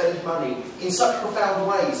ability to spend money in such profound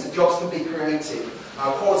ways that jobs can be created,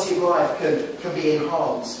 quality of life can be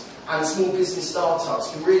enhanced, and small business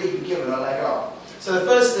startups can really be given a leg up. So the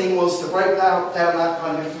first thing was to break down that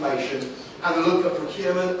kind of information and look at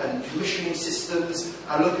procurement and commissioning systems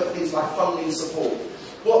and look at things like funding support.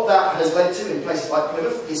 What that has led to in places like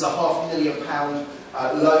Plymouth is a £500,000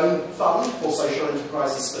 loan fund for social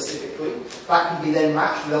enterprises specifically. That can be then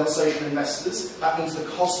matched with other social investors. That means the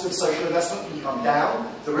cost of social investment can come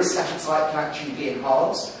down, the risk appetite can actually be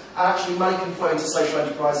enhanced, and actually money can flow into social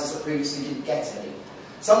enterprises that previously didn't get any.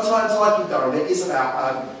 Sometimes, like in Durham, it is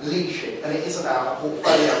about leadership, and it is about a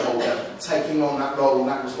portfolio holder taking on that role and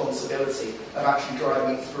that responsibility of actually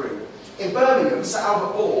driving it through. In Birmingham, Sir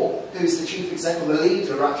Albert Orr, who's the chief executive, the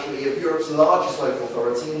leader actually of Europe's largest local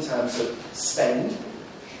authority in terms of spend,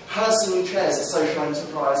 personally chairs a social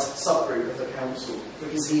enterprise subgroup of the council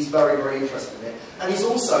because he's very, very interested in it. And he's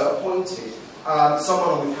also appointed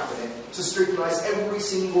someone on the cabinet to scrutinise every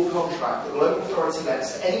single contract that the local authority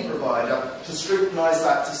lets to any provider, to scrutinise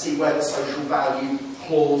that to see where the social value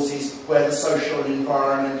clauses, where the social and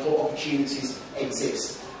environmental opportunities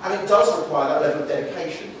exist. And it does require that level of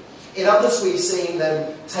dedication. In others, we've seen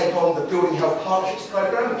them take on the Building Health Partnerships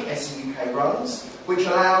Programme, which SE UK runs, which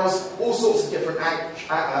allows all sorts of different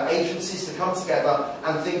agencies to come together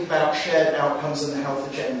and think about shared outcomes in the health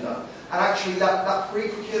agenda. And actually that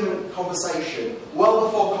pre-procurement conversation, well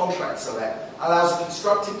before contracts are let, allows a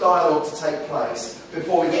constructive dialogue to take place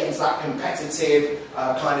before we get into that competitive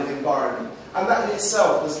kind of environment. And that in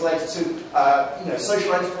itself has led to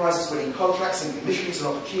social enterprises winning contracts and commissions and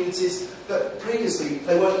opportunities that previously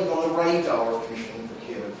they weren't even on the radar of commissioning and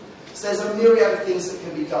procurement. So there's a myriad of things that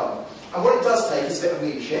can be done. And what it does take is a bit of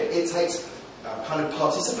leadership. It takes kind of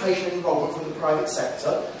participation and involvement from the private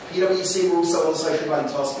sector. PwC were also on the Social Value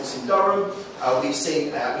Task Force in Durham. We've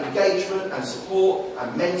seen engagement and support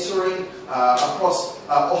and mentoring across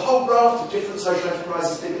a whole raft of different social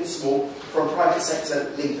enterprises, big and small, from private sector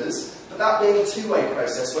leaders. But that being a two-way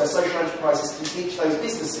process where social enterprises can teach those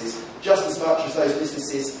businesses just as much as those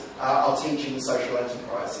businesses are teaching the social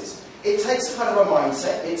enterprises. It takes a kind of a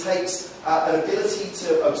mindset. It takes an ability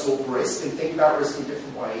to absorb risk and think about risk in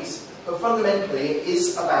different ways. But fundamentally, it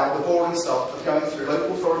is about the boring stuff of going through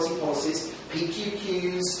local authority policies,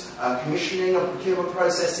 PQQs, commissioning and procurement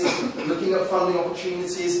processes, looking at funding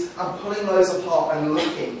opportunities, and pulling those apart and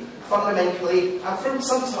looking fundamentally, and from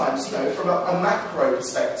sometimes, from a macro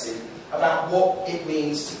perspective, about what it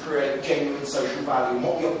means to create genuine social value and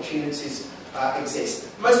what the opportunities exist.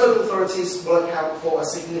 Most local authorities will account for a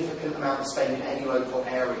significant amount of spend in any local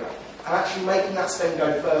area. And actually making that spend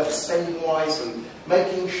go further, spending wisely,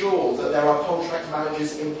 making sure that there are contract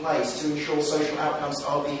managers in place to ensure social outcomes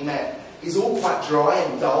are being met, is all quite dry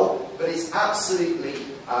and dull, but it's absolutely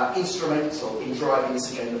instrumental in driving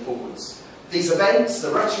this agenda forwards. These events,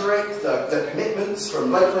 the rhetoric, the commitments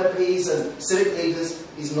from local MPs and civic leaders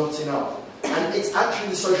is not enough. And it's actually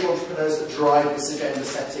the social entrepreneurs that drive this agenda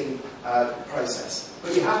setting process.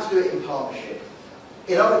 But you have to do it in partnership.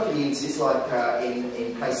 In other communities, like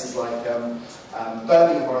in places like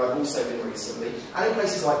Birmingham, where I've also been recently, and in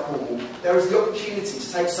places like Cornwall, there is the opportunity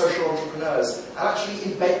to take social entrepreneurs and actually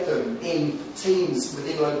embed them in teams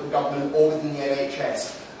within local government or within the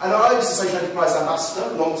NHS. And I was a social enterprise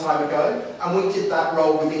ambassador a long time ago, and we did that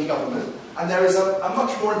role within government. And there is a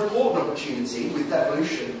much more important opportunity with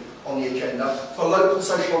devolution on the agenda for local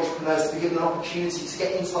social entrepreneurs to be given an opportunity to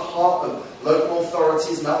get into the heart of local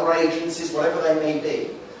authorities and other agencies, whatever they may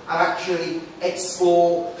be, and actually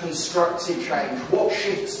explore constructive change. What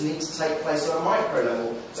shifts need to take place on a micro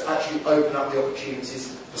level to actually open up the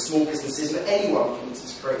opportunities for small businesses and anyone committed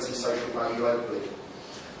to creating social value locally.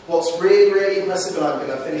 What's really, really impressive, and I'm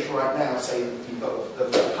going to finish right now, so you've got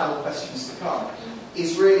the panel questions to come,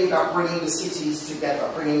 is really about bringing the cities together,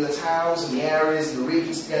 bringing the towns and the areas and the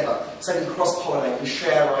regions together, so they can cross-pollinate and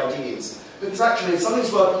share ideas. Because actually, if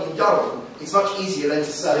something's working in Durham, it's much easier than to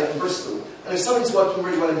sell it in Bristol. And if something's working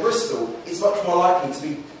really well in Bristol, it's much more likely to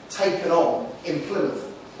be taken on in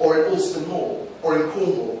Plymouth, or in Alston Moor, or in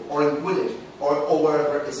Cornwall, or in Gwynedd, or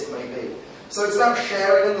wherever it is it may be. So it's about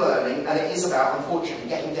sharing and learning, and it is about, unfortunately,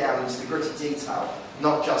 getting down into the gritty detail,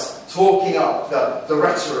 not just talking up the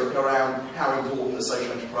rhetoric around how important the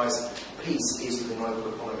social enterprise piece is within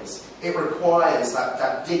local economies. It requires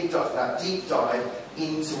that deep dive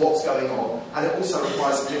into what's going on, and it also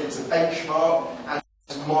requires a ability to benchmark and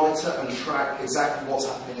to monitor and track exactly what's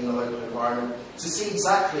happening in the local environment to see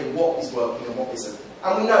exactly what is working and what isn't.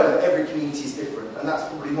 And we know that every community is different, and that's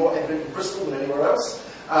probably more evident in Bristol than anywhere else.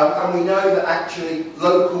 And we know that actually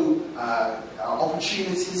local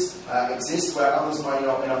opportunities exist where others might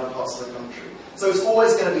not in other parts of the country. So it's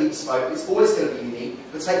always going to be bespoke, it's always going to be unique,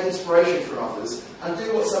 but take inspiration from others and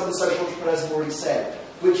do what some of the social entrepreneurs have already said,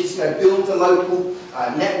 which is build the local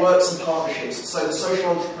networks and partnerships. So the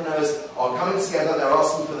social entrepreneurs are coming together, they're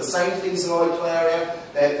asking for the same things in the local area,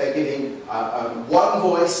 they're giving one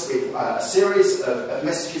voice with a series of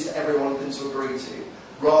messages that everyone can agree to,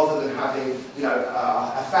 rather than having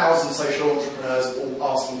 1,000 social entrepreneurs all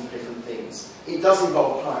asking for different things. It does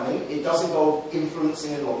involve planning, it does involve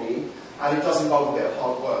influencing and lobbying, and it does involve a bit of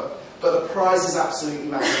hard work. But the prize is absolutely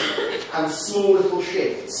massive. And small little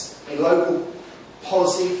shifts in local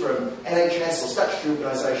policy from NHS or statutory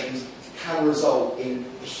organisations can result in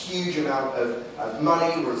a huge amount of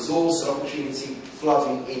money, resource and opportunity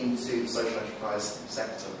flooding into the social enterprise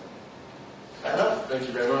sector. Fair enough? Thank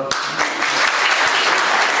you very much.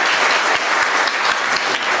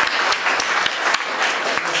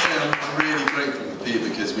 I'm really grateful for Pete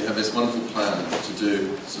because we have this wonderful plan to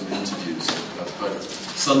do some interviews of both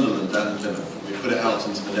Sunderland and Plymouth. We put it out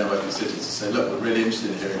into the network of cities to say, look, we're really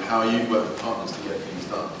interested in hearing how you work with partners to get things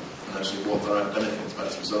done and actually what direct benefits have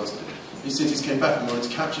actually resulted in. These cities came back and wanted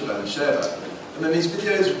to capture that and share that. And then these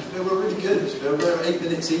videos, they were really good. They were 8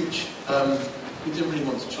 minutes each. We didn't really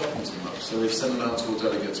want to chop them too much, so we've sent them out to all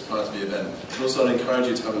delegates prior to the event. And also I'd encourage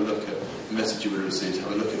you to have a look at the message you would have received,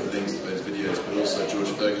 have a look at the links to those videos, but also George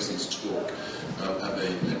Ferguson's talk at the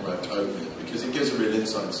network opening, because it gives a real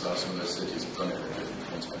insight into how some of those cities have done it in a different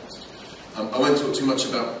context. I won't talk too much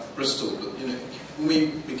about Bristol, but you know, when we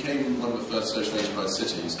became one of the first social enterprise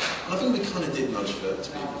cities, and I think we kind of did nudge for it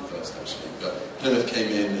to be the first actually, but Plymouth came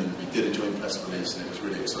in and we did a joint press release and it was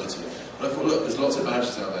really exciting. But I thought, look, there's lots of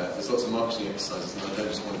badges out there, there's lots of marketing exercises, and I don't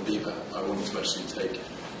just want to be that. I want to actually take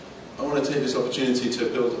this opportunity to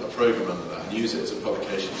build a programme under that and use it as a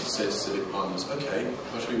publication to say to civic partners, okay,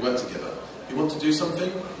 how should we work together? You want to do something?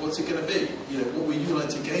 What's it going to be? You know, what would you like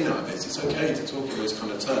to gain out of it? It's okay to talk in those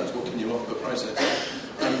kind of terms. What can you offer the process?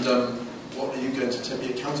 And what are you going to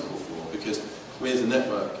be accountable for? Because we as a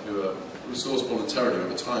network, who are resourced voluntarily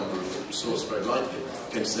over time, we're resourced very lightly,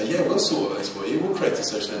 going to say, yeah, we'll sort those for you, we'll create a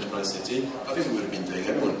social enterprise city. I think we would have been doing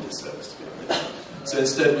everyone a disservice, to be honest. So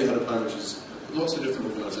instead we had a plan which is lots of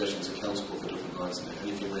different organisations accountable for different lines in it,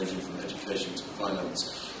 anything ranging from education to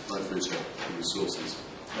finance, right through to resources.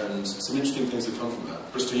 And some interesting things have come from that.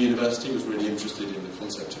 Bristol University was really interested in the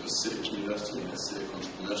concept of a civic university and a civic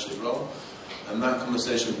entrepreneurship role. And that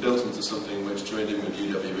conversation built into something which joined in with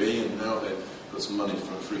UWE, and now they've got some money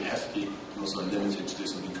through HEFPI and also Unlimited to do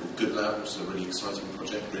something called Good Lab, which is a really exciting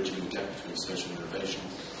project, bridging the gap between social innovation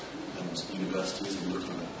and universities and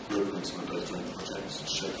looking at blueprints of those joint projects,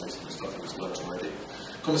 showcasing the stuff that was worked already.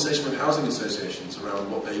 Conversation with housing associations around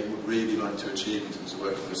what they would really like to achieve in terms of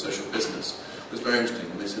working with social business was very interesting.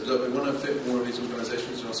 And they said, look, we want to fit more of these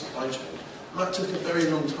organisations in our supply chain. And that took a very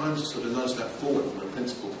long time to sort of nudge that forward from a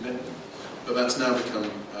principal commitment. But that's now become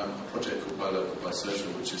a project called Buy Local, Buy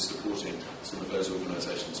Social, which is supporting some of those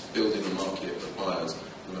organisations, building a market of buyers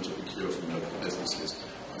who want to procure from local businesses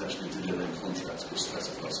and actually delivering contracts which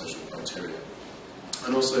specify social criteria.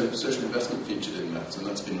 And also social investment featured in that, and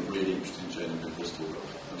that's been a really interesting journey in Bristol.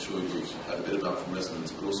 I'm sure you've had a bit about from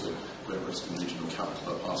residents, but also Great Bristol Regional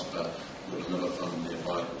Capital are part of that. We've got another fund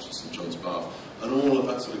nearby, which is St John's Bath. And all of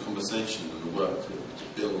that sort of conversation and the work to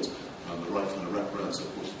build the right kind of wraparound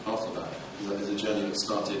support is part of that. And that is a journey that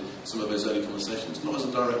started some of those early conversations, not as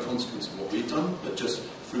a direct consequence of what we've done, but just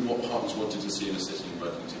through what partners wanted to see in the city and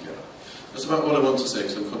working together. That's about all I want to say,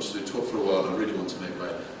 because I'm conscious we've talked for a while, and I really want to make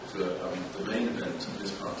way for the main event of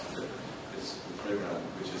this part of this programme,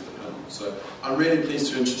 which is the panel. So I'm really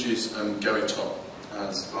pleased to introduce Gary Topp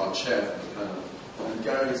as our chair for the panel. And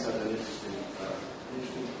Gary's had an interesting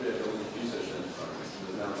career building a few social enterprises,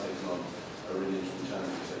 and has now taken on a really interesting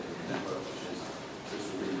challenge of taking a network, which is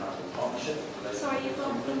Bristol Green Capital Partnership. Sorry, you've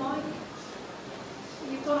gone off the mic.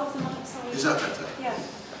 You've gone off the mic, sorry. Is that better? Yeah.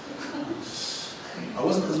 I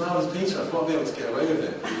wasn't as loud as Peter. I thought I'd be able to get away with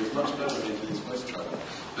it. It was much better making his voice travel.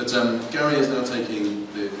 But Gary is now taking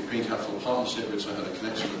the Green Capital Partnership, which I had a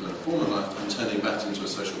connection with in a former life, and turning that into a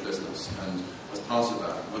social business. And as part of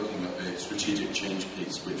that, looking at the strategic change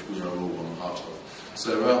piece, which we are all one part of.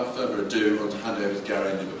 So without further ado, I want to hand over to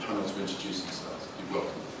Gary and leave the panel to introduce themselves. You're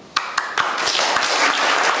welcome.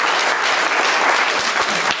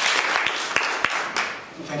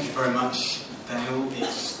 Thank you very much, Daniel.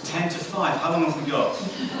 It's 10 to 5. How long have we got?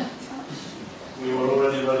 We were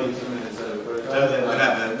already running 2 minutes over.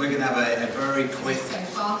 We're going to have a very quick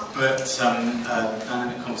but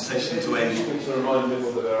dynamic conversation to end. To remind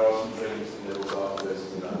people that there are some drinks and nibbles after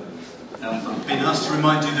this and that. I've been asked to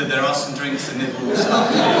remind you that there are some drinks and nibbles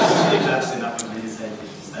after this, if that's enough of me to say.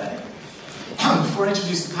 Before I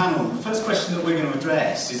introduce the panel, the first question that we're going to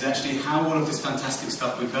address is actually how all of this fantastic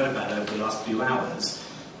stuff we've heard about over the last few hours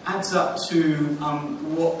adds up to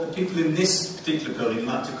what the people in this particular building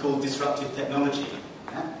like to call disruptive technology.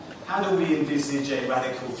 Yeah? How do we envisage a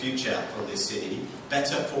radical future for this city,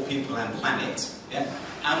 better for people and planet, yeah?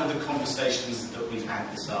 Out of the conversations that we've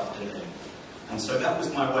had this afternoon? And so that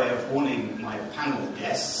was my way of warning my panel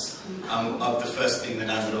guests of the first thing that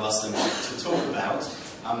I'm going to ask them to talk about.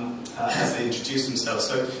 as they introduce themselves.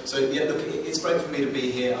 So yeah, look, it's great for me to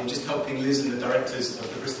be here. I'm just helping Liz and the directors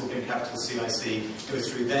of the Bristol Green Capital CIC go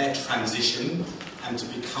through their transition and to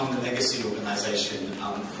become the legacy organisation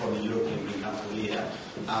from the European Green Capital leader.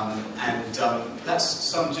 That's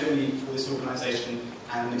some journey for this organisation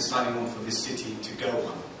and an exciting one for this city to go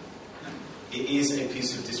on. It is a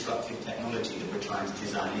piece of disruptive technology that we're trying to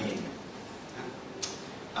design in.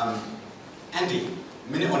 Andy,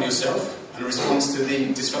 a minute on yourself and a response to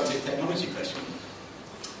the disruptive technology question.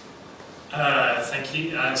 Thank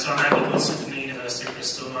you. So I'm Andy Wilson from the University of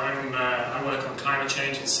Bristol. I work on climate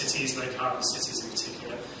change in cities, low carbon cities in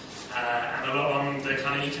particular, and a lot on the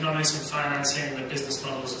kind of economics and financing, the business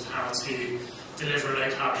models of how to deliver a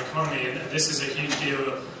low carbon economy. And this is a huge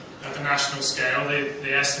deal at the national scale.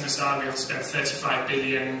 The estimates are we have to spend £35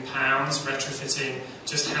 billion retrofitting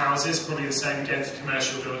just houses, probably the same again for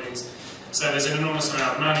commercial buildings. So there's an enormous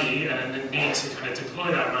amount of money and a need to kind of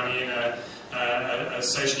deploy that money in a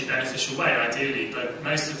socially beneficial way, ideally, but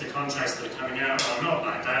most of the contracts that are coming out are not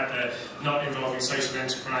like that. They're not involving social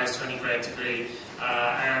enterprise to any great degree,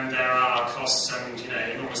 and there are costs and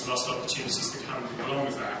enormous lost opportunities that come along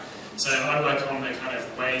with that. So I work on the kind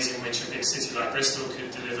of ways in which a big city like Bristol could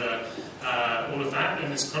deliver all of that,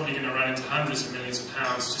 and it's probably going to run into hundreds of millions of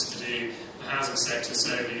pounds just to do the housing sector,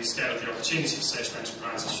 so the scale of the opportunity for social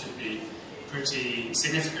enterprises should be pretty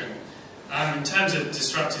significant. In terms of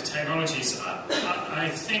disruptive technologies, I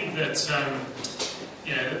think that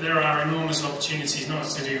there are enormous opportunities not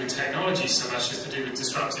to do with technology so much as to do with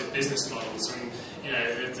disruptive business models, and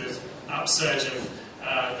the upsurge of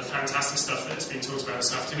the fantastic stuff that has been talked about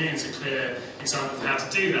this afternoon is a clear example of how to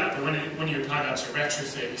do that. But when you apply that to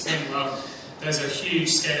retrofit, you think, well, there's a huge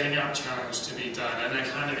scaling up challenge to be done, and a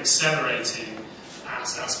kind of accelerating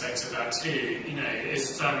aspect of that too. If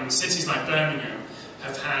cities like Birmingham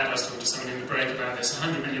have had, I was talking to someone in the break about this,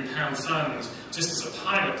 £100 million fund just as a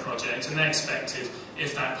pilot project, and they expected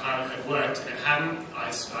if that pilot had worked, and it hadn't, I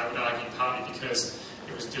would argue partly because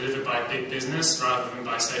it was delivered by big business rather than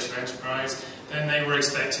by social enterprise, then they were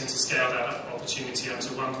expecting to scale that opportunity up to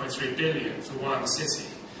 1.3 billion for one city.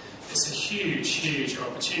 It's a huge, huge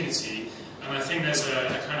opportunity, and I think there's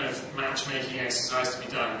a kind of matchmaking exercise to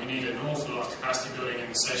be done. We need an awful lot of capacity building in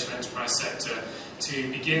the social enterprise sector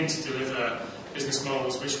to begin to deliver business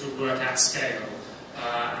models which would work at scale.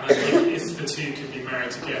 And I think if the two could be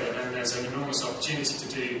married together, then there's an enormous opportunity to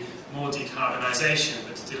do more decarbonisation,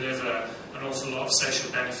 but to deliver an awful lot of social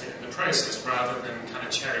benefit in the process, rather than kind of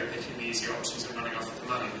cherry-picking the easy options and running off with the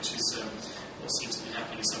money, which is what seems to be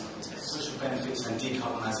happening in some contexts. Social benefits and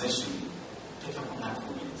decarbonisation. Pick up on that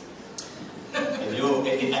for me.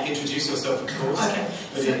 Introduce yourself, of course, okay.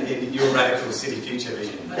 But in your radical city future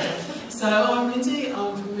vision. Okay. So I'm Lindsay,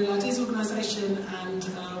 I'm from the Real Ideas Organisation, and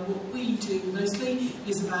what we do mostly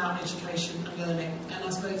is about education and learning. And I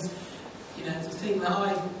suppose, the thing that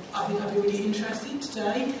I think I'd be really interested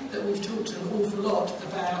today, that we've talked an awful lot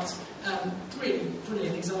about really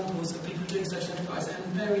brilliant examples of people doing social enterprise, and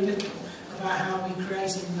very little about how we're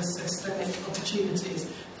creating the systemic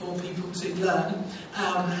opportunities for people to learn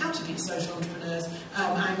how to be social entrepreneurs,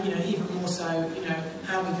 and even more so,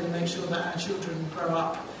 how we're going to make sure that our children grow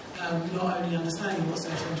up not only understanding what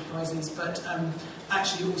social enterprise is, but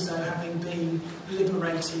actually also having been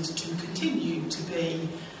liberated to continue to be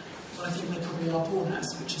what I think they probably are born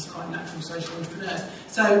as, which is quite natural social entrepreneurs.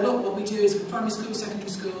 So what we do is with primary schools, secondary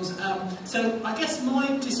schools. So I guess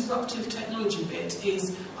my disruptive technology bit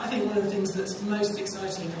is, I think one of the things that's most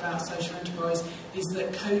exciting about social enterprise is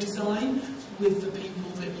that co-design with the people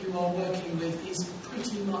that you are working with is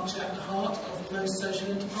pretty much at the heart of most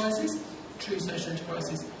social enterprises, true social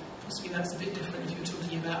enterprises. Possibly that's a bit different if you're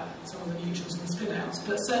talking about some of the mutuals and spin-outs,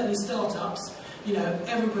 but certainly startups,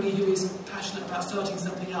 everybody who is passionate about starting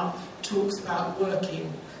something up talks about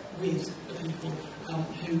working with the people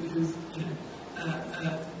who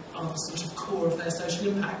are the sort of core of their social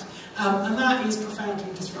impact. And that is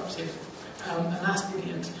profoundly disruptive, and that's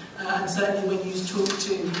brilliant. And certainly when you talk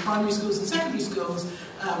to primary schools and secondary schools,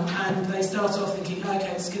 and they start off thinking,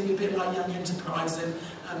 okay, this is going to be a bit like young enterprise. And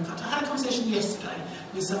in fact, I had a conversation yesterday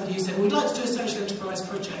with somebody who said, well, we'd like to do a social enterprise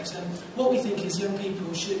project, and what we think is young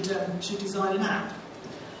people should design an app.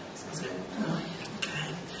 So I said, oh,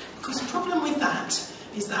 okay. Because the problem with that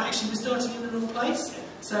is that actually we're starting in the wrong place.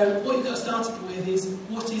 So what you've got to start with is,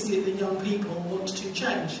 what is it that young people want to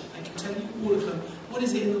change? They can tell you, all of them, what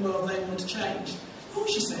is it in the world they want to change? Oh,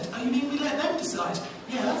 she said, oh, you mean we let them decide?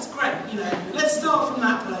 Yeah, that's great. Let's start from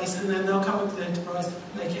that place, and then they'll come up with an enterprise,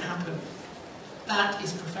 make it happen. That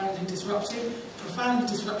is profoundly disruptive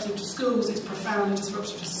to schools, it's profoundly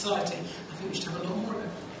disruptive to society. I think we should have a lot more of it.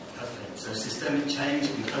 Perfect. So systemic change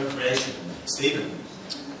and co-creation. Stephen.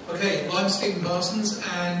 Okay, well, I'm Stephen Parsons,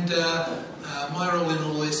 and my role in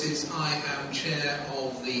all this is I am chair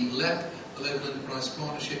of the LEP, the Local Enterprise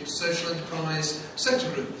Partnership Social Enterprise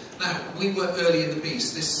Sector Group. Now, we were early in the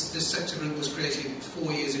piece. This sector group was created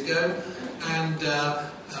 4 years ago, and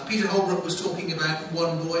Peter Holbrook was talking about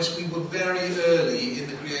One Voice. We were very early in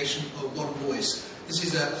the creation of One Voice. This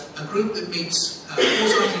is a group that meets 4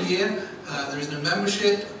 times a year. There is no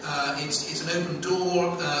membership. It's an open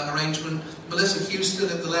door arrangement. Melissa Houston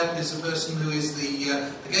at the LEP is the person who is the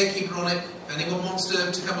gatekeeper on it. If anyone wants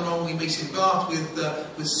to come along, we meet in Bath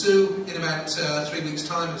with Sue in about 3 weeks'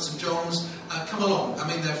 time at St John's. Come along. I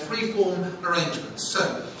mean, they're free-form arrangements.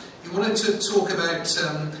 So, you wanted to talk about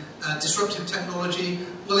disruptive technology.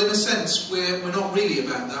 Well, in a sense, we're not really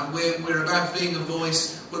about that. We're about being a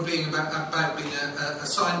voice. We're about being a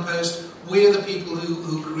signpost. We're the people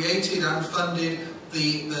who created and funded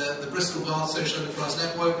the Bristol Bath Social Enterprise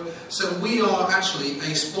Network. So we are actually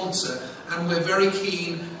a sponsor, and we're very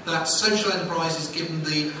keen that social enterprise is given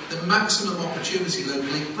the maximum opportunity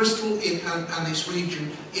locally. Bristol and its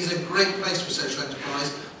region is a great place for social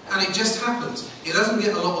enterprise, and it just happens. It doesn't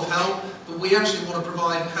get a lot of help, but we actually want to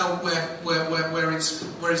provide help where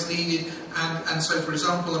it's needed. And so, for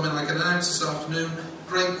example, I mean, I can announce this afternoon,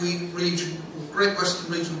 Great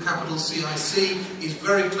Western Regional Capital, CIC, is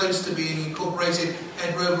very close to being incorporated.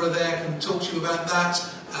 Ed Rover there can talk to you about that.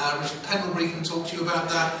 Richard Pendlebury can talk to you about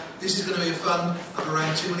that. This is going to be a fund of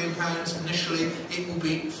around £2 million initially. It will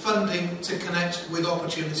be funding to connect with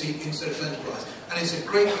opportunity in social enterprise. And it's a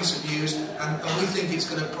great piece of news, and we think it's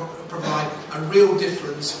going to provide a real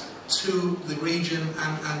difference to the region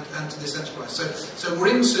and to this enterprise. So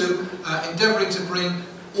we're into endeavouring to bring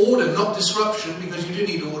order, not disruption, because you do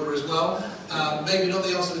need order as well. Maybe not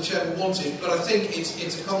the answer the chairman wanted, but I think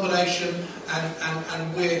it's a combination,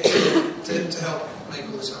 and we're here to help make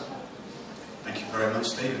all this happen. Thank you very much,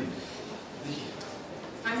 Stephen.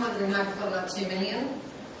 I'm wondering how to follow up 2 million,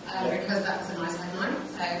 because that was a nice headline,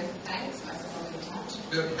 so thanks, I thought we'll be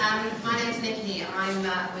in touch. My name's Nikki, I'm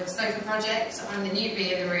with Sofa Project. I'm the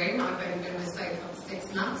newbie in the room. I've only been with Sofa for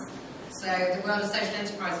 6 months, so the world of social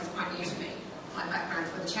enterprise is quite new to me. My background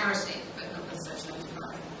with a charity, but not with a social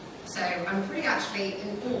enterprise. So I'm pretty actually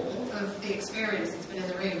in awe of the experience that's been in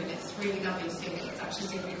the room, and it's really lovely to see that it's actually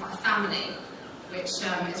seemed to be quite a family, which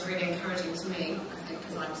is really encouraging to me, I think,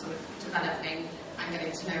 because I'm sort of developing and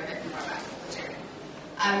getting to know a bit more about what we're doing.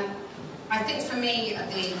 I think for me,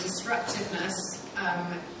 the disruptiveness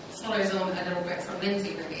follows on a little bit from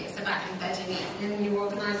Lindsay, really. It's about embedding it in your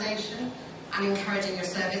organisation and encouraging your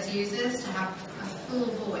service users to have a full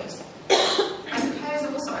voice. I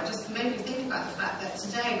suppose also I just made me think about the fact that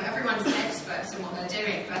today everyone's experts in what they're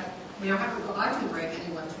doing, but I haven't brought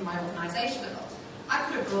anyone from my organisation a lot. I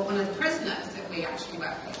could have brought one of the prisoners that we actually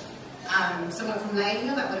work with. Someone from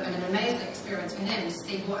Labour, that would have been an amazing experience for him to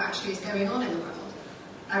see what actually is going on in the world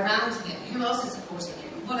around him. Who else is supporting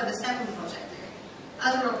him? What are the 7 projects doing?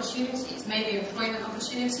 Other opportunities, maybe employment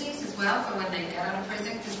opportunities as well for when they get out of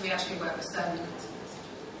prison, because we actually work with certain customers.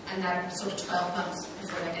 And they're sort of 12 months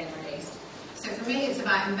before they're getting released. So for me, it's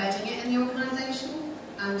about embedding it in the organisation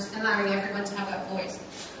and allowing everyone to have that voice.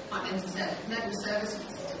 Like Lindsay said, let the service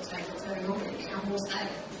dictate what's going on, really, have more say.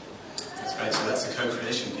 That's great. So that's the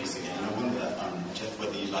co-creation piece again. And I wonder, Jeff,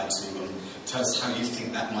 whether you'd like to tell us how you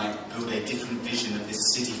think that might build a different vision of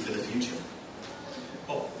this city for the future.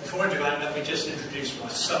 Well, before I do that, let me just introduce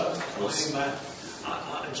myself.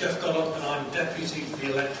 I'm Jeff Gollop, and I'm deputy for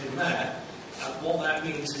the elected mayor. What that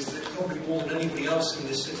means is that probably more than anybody else in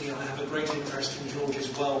this city, I have a great interest in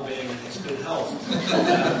George's well-being and his good health.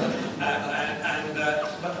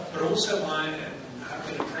 But also I have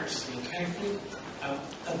been practicing accounting,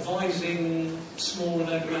 advising small and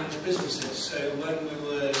owner-managed businesses. So when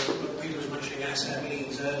Peter was mentioning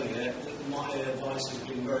SMEs earlier, my advice has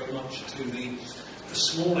been very much to the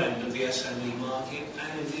small end of the SME market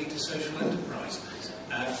and indeed to social enterprise.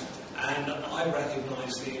 And I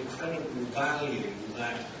recognise the incredible value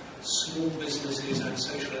that small businesses and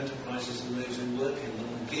social enterprises and those who work in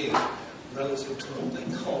them give relative to what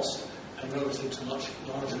they cost and relative to much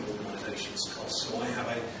larger organisations' costs. So I have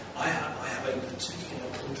a particular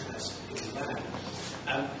interest in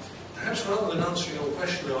that. Perhaps rather than answering your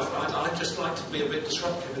question, I'd just like to be a bit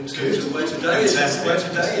disruptive in terms of where today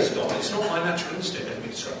is gone. It's not my natural instinct to be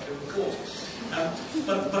disruptive, of course.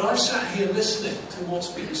 But I've sat here listening to what's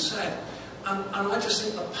been said, and I just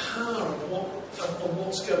think the power of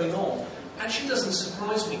what's going on actually doesn't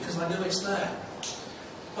surprise me, because I know it's there.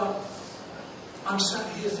 But I'm sat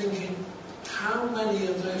here thinking, how many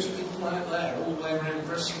of those people out there, all the way around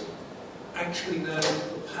Bristol, actually know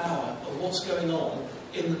power of what's going on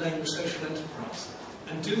in the name of social enterprise?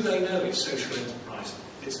 And do they know it's social enterprise?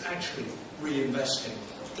 It's actually reinvesting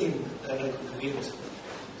in their local community.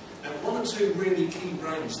 Now, one or two really key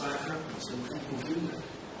brains that happens, and people do that.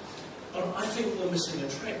 But I think we're missing a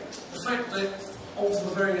trick. The fact that of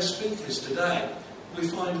the various speakers today, we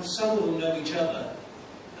find some of them know each other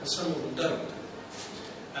and some of them don't.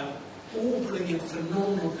 All putting in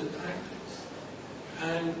phenomenal good practice,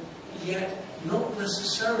 and yet not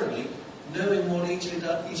necessarily knowing what each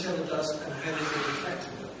other does and how they can be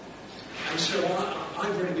effective. And so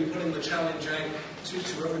I'd really be putting the challenge out to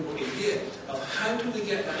everybody here of how do we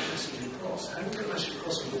get that message across? How do we get that message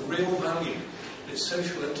across of the real value that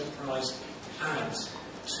social enterprise adds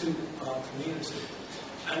to our community?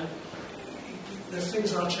 And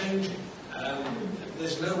things are changing.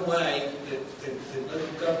 There's no way that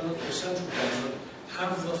local government or central government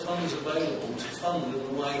have the funds available to fund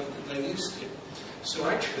in the way that they used to. So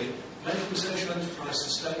actually, making social enterprise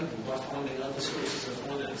sustainable by finding other sources of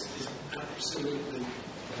finance is absolutely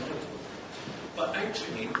vital. But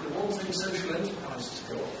actually, the one thing social enterprise has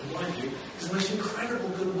got, in my view, is the most incredible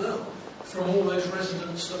goodwill from all those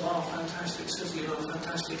residents of our fantastic city and our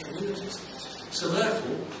fantastic communities. So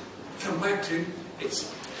therefore, come back to,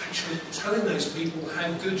 it's actually telling those people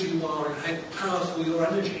how good you are and how powerful your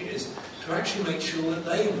energy is to actually make sure that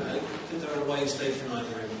they know that there are ways they can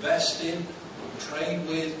either invest in, or trade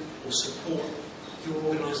with, or support your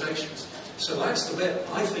organisations. So that's the bit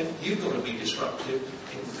I think you've got to be disruptive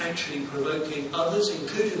in actually provoking others,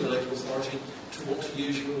 including the local authority, to want to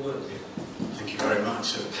use your work here. Thank you very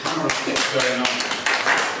much. The power of what's going on.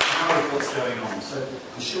 The power of what's going on. So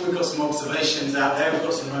I'm sure we've got some observations out there. We've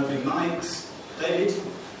got some roving mics. David?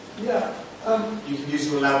 Yeah. You can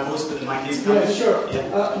use your loud voice, but the mic is coming. Yeah, sure. Yeah.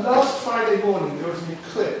 Last Friday morning there was an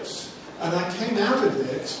eclipse, and I came out of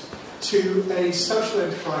it to a social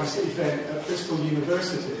enterprise event at Bristol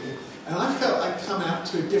University, and I felt I'd come out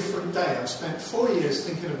to a different day. I've spent 4 years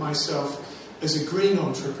thinking of myself as a green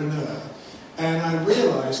entrepreneur, and I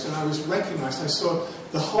realised and I was recognised, I saw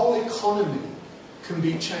the whole economy can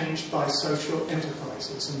be changed by social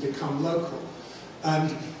enterprises and become local.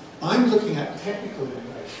 And I'm looking at technical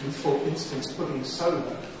innovation, for instance, putting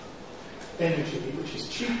solar energy, which is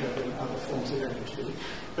cheaper than other forms of energy,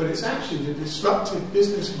 but it's actually the disruptive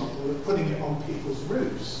business model of putting it on people's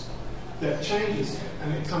roofs that changes it,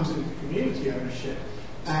 and it comes into community ownership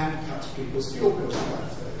and cuts people's fuel bills by a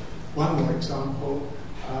third. One more example,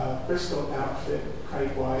 Bristol outfit,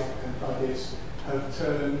 Craig White and buddies have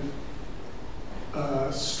turned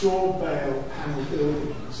straw bale panel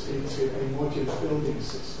buildings into a modular building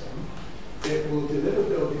system. It will deliver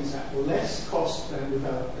buildings at less cost than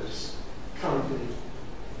developers currently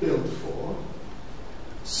build for,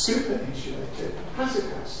 super insulated,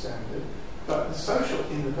 passive house standard, but the social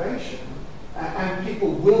innovation, and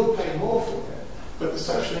people will pay more for it, but the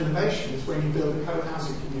social innovation is when you build a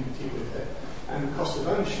co-housing community with it, and the cost of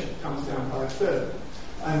ownership comes down by a third.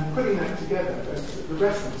 And putting that together, the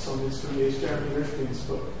reference on this for me is Jeremy Rifkin's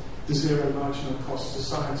book, The Zero Marginal Cost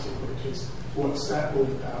Society, which is what's that all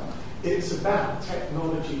about. It's about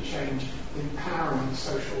technology change empowering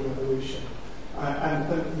social revolution. And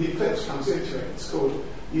the eclipse comes into it. It's called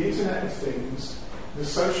the Internet of Things, the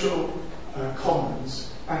social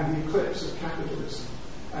commons, and the eclipse of capitalism.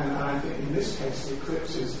 And I think in this case, the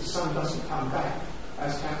eclipse is the sun doesn't come back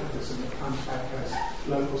as capitalism, it comes back as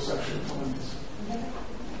local social economies. Thank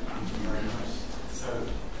you very much. So,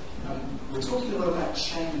 we're talking a lot about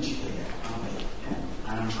change here, aren't we? Yeah.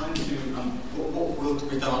 And I'm trying to,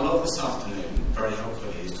 we've done a lot this afternoon, very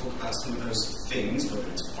helpfully, is talk about some of those things, whether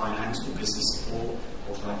it's finance or business support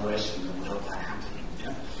or collaboration that will help that happen.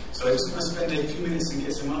 Yeah? So I just want to spend a few minutes and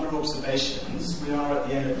get some other observations. We are at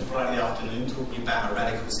the end of the Friday afternoon talking about a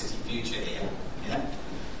radical city future here.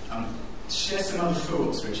 Yeah? Share some other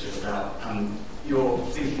thoughts, Richard, about your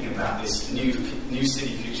thinking about this new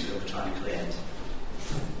city future that we're trying to create.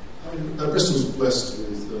 I mean, Bristol's blessed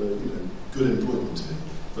with good employment here,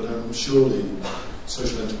 but surely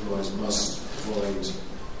social enterprise must provide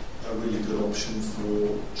a really good option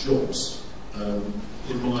for jobs.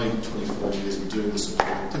 In my 24 years of doing this, the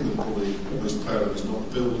thing that I'm probably most proud of is not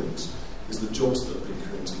the buildings, is the jobs that have been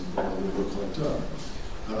created by the work I've done.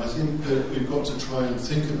 And I think that we've got to try and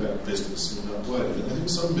think about business in that way. And I think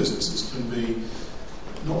some businesses can be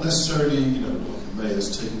not necessarily, like a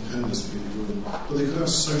mayor's taking homeless people, but they could have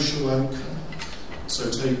social outcome. So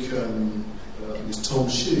take, I think it's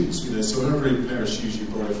Tom's shoes, so every pair of shoes you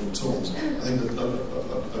borrow from Tom's, I think that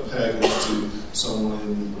a pair goes to someone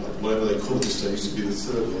in, whatever they call it these days, used to be the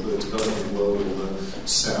third or the developing world or the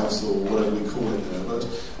south or whatever we call it now. But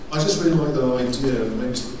I just really like that idea, and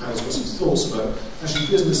maybe the panel's got some thoughts about actually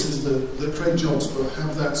businesses that create jobs but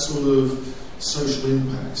have that sort of social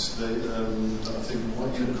impact. They, I think,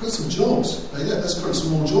 might create some jobs. Yeah, let's create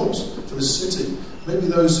some more jobs for the city. Maybe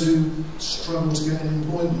those who struggle to get any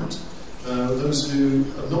employment, those who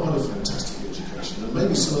have not had a fantastic education, and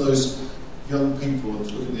maybe some of those young people,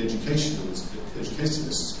 if you look at the educationists,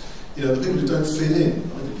 you know, the people who don't fit in. I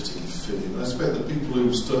don't particularly fit in. I expect that people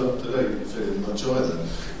who stood up today didn't fit in much either.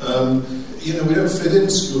 You know, we don't fit in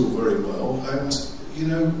school very well, and you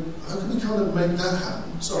know, how can we kind of make that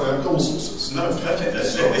happen? Sorry, I've got all sorts of No, perfect.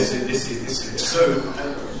 This is so.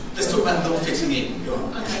 Let's talk about not fitting in. Go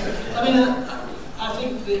on. Okay. I mean, I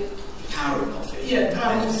think that power of not fitting. Yeah,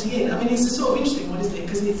 power of not fitting in. I mean, it's a sort of interesting one, isn't it?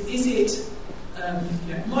 Because is it?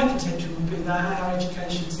 You know, my contention would be that our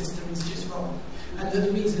education system is just wrong, and that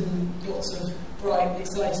the reason lots of bright,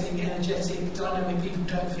 exciting, energetic, dynamic people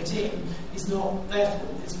don't fit in is not their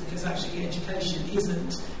fault. It's because actually education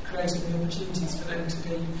isn't creating the opportunities for them to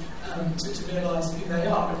be to realise who they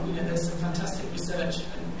are. And you know, there's some fantastic research,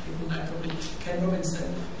 and people know probably Ken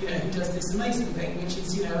Robinson, you know, who does this amazing thing, which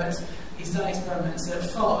is, you know, he's done experiments at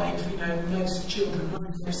 5. You know, most children,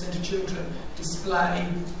 100% of children, display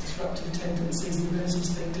disruptive tendencies, the ability to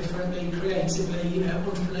think differently, creatively, you know,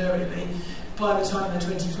 entrepreneurially. By the time they're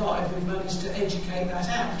 25, we've managed to educate that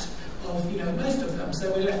out of, you know, most of them.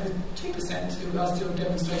 So we're left with 2% who are still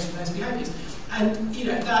demonstrating those behaviours. And, you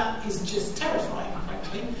know, that is just terrifying,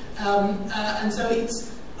 frankly. And so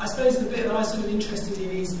it's, I suppose the bit that I'm sort of interested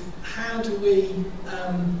in is how do we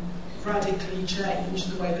radically change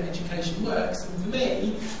the way that education works? And for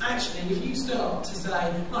me, actually, if you start to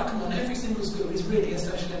say, right, come on, every single school is really a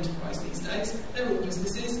social enterprise these days. They're all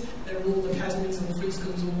businesses, they're all academies and free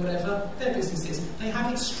schools or whatever, they're businesses. They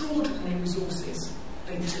have extraordinary resources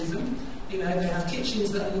linked to them. You know, they have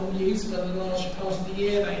kitchens that are not used for a large part of the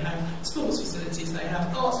year, they have sports facilities, they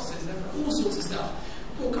have arts facilities, they have all sorts of stuff.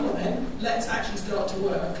 Well, come on then, let's actually start to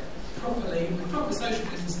work properly with proper social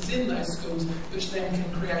businesses in those schools, which then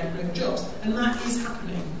can create real jobs. And that is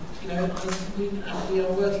happening. You know, we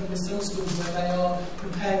are working with some schools where they are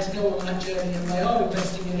prepared to go on that journey, and they are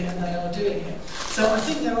investing in it, and they are doing it. So I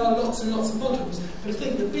think there are lots and lots of models, but I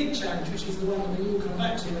think the big challenge, which is the one that we all come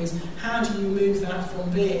back to, is how do you move that from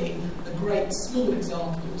being the great small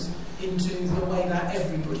examples into the way that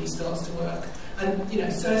everybody starts to work. And, you know,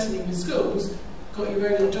 certainly with schools, got your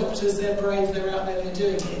early adopters, they're brave, they're out there, they're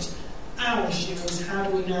doing it. Our issue is how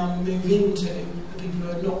do we now move into the people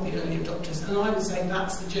who are not the early adopters? And I would say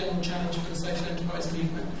that's the general challenge for the social enterprise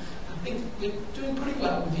movement. I think we're doing pretty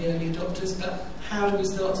well with the early adopters, but how do we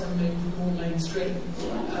start to move more mainstream?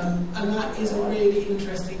 And that is a really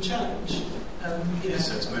interesting challenge. You know.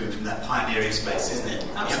 So it's moving from that pioneering space, isn't it?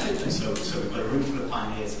 Absolutely. Yeah. So we've got a room full of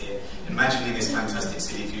pioneers here, imagining this fantastic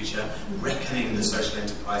city future, reckoning the social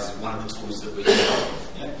enterprise is one of the tools that we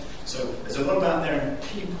have. Yeah? So there's a lot about there in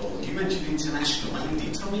people. You mentioned international.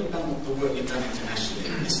 Andy, tell me about the work you've done internationally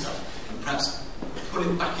in this stuff, and perhaps put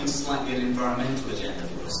it back into slightly an environmental agenda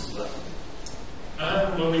for us as well.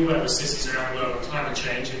 Well, we work with cities around the world on climate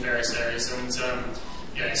change in various areas, and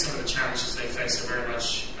yeah, some of the challenges they face are very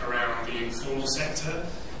much around the informal sector,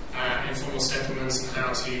 informal settlements, and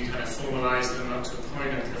how to kind of formalise them up to a point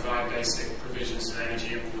and provide basic provisions for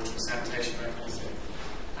energy and water and sanitation, that kind of thing.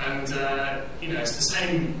 And you know, it's the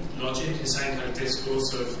same logic, the same kind of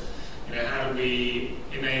discourse of, you know, how do we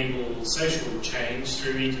enable social change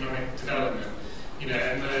through economic development? You know,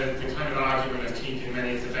 and the kind of argument of keeping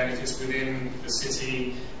many of the benefits within the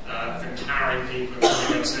city, empowering people and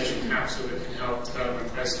building up social capital that can help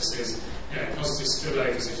development processes, you know, positive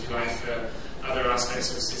spillovers, if you like, for other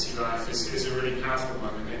aspects of city life is a really powerful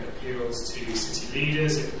one, and it appeals to city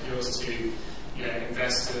leaders, it appeals to, you know,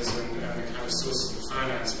 investors and the kind of sources of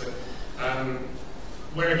finance. But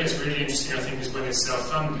where it gets really interesting, I think, is when it's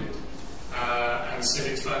self-funded. And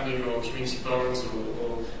civic funding or community bonds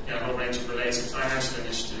or you know, a whole range of related financial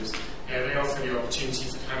initiatives, you know, they offer the opportunity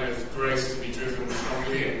for kind of growth to be driven from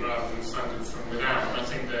within rather than funded from without. And I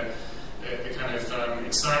think the kind of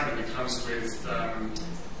excitement that comes with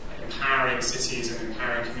empowering cities and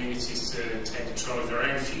empowering communities to take control of their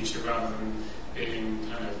own future rather than being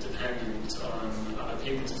kind of dependent on other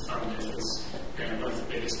people to fund it is, you know, one of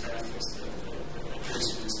the biggest benefits that accrues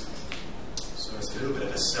to this. So it's a little bit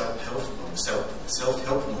of a self-help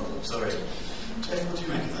model, sorry. Jeff, what do you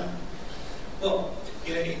make of that? Well,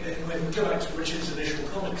 you know, when we go back to Richard's initial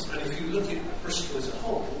comments, and if you look at Bristol as a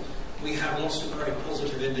whole, we have lots of very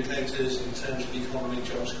positive indicators in terms of economy,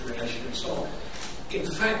 jobs creation and so on. In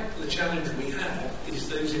fact, the challenge we have is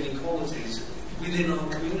those inequalities within our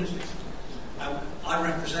communities. I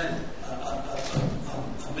represent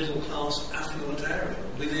a a middle-class, affluent area.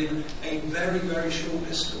 Within a very, very short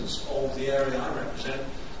distance of the area I represent,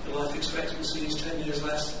 the life expectancy is 10 years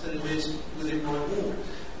less than it is within my ward.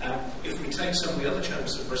 If we take some of the other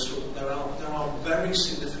chunks of Bristol, there are very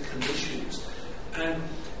significant issues. And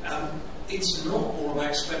it's not all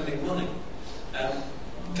about spending money.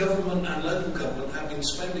 Government and local government have been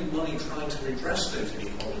spending money trying to redress those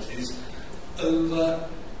inequalities over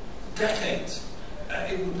decades.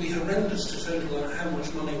 It would be horrendous to total out how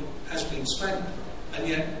much money has been spent, and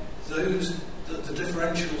yet the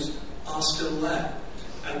differentials are still there.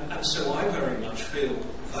 And so I very much feel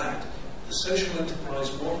that the social enterprise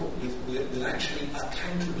model with actually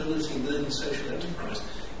accountability within the social enterprise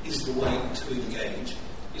is the way to engage,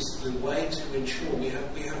 is the way to ensure we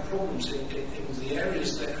have problems in the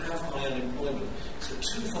areas that have high unemployment. It's a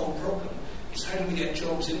twofold problem. It's how do we get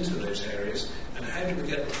jobs into those areas, and how do we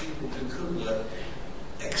get the people who could work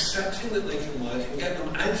accepting that they can work and get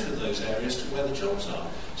them out of those areas to where the jobs are.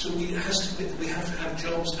 So we have to have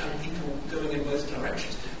jobs and people going in both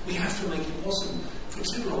directions. We have to make it possible. For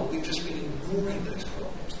too long, we've just been ignoring those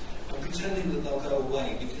problems and pretending that they'll go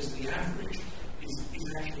away because the average is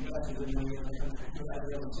actually better than the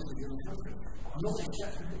other citizens in the country. I'm not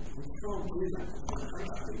accepting it. We can't do that.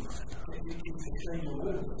 It's a shame all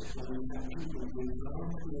over us. We have people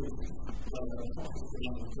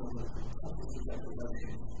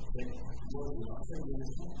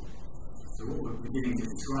So what we're beginning to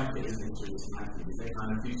describe here essentially is a kind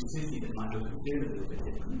of future city that might look and feel a little bit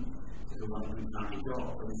different to the one that we've currently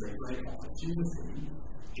got, but it's a great opportunity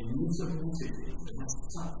in new support cities that has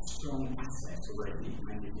such strong assets already,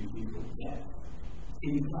 many new people get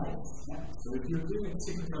in place. So if you're doing a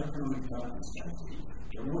typical economic development strategy,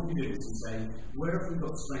 then what you do is you say, where have we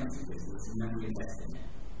got strengths in business, and then we invest in it.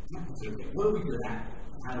 So what are we good at?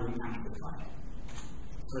 How do we amplify it?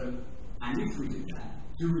 So, and if we do that,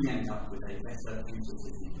 do we end up with a better future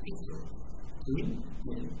city for Bristol? Do we?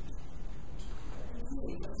 Yeah. To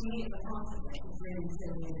me, the concept is really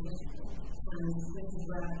silly and difficult, and this is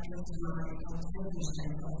where most of my contribution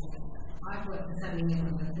is. I've worked for 7 years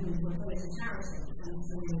with a charity, and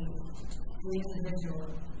for me, the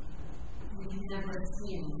individual, we can never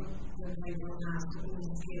assume that they will have all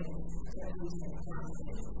the skills that we take for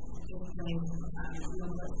granted. If they not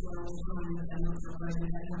work for a long time, but they're not operating,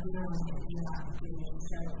 they have no idea about being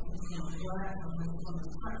so work,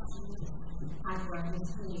 how to work in a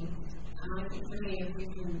team. And I think for me, if we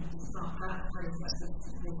can start that process of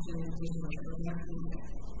supporting individuals with everything,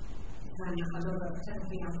 then a lot of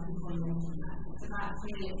everything else can follow into that. So that, for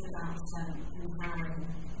me, it's about empowering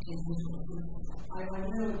individuals. I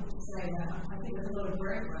will say that I think there's a lot of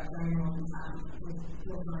great work going on with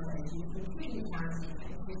organisations, including charities,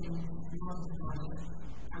 including multiple,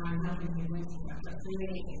 and I'm not going to go into that. But for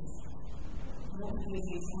me, it's what can we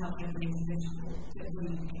do to help every individual that we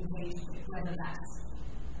engage with, whether that's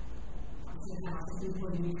people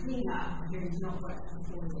who clean up, who has not worked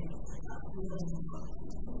for 4 years, who doesn't work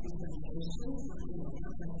for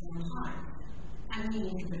time. And we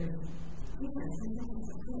need to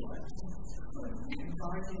support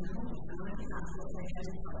guarding culture, and I think that's what they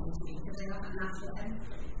identify with me, because they have a natural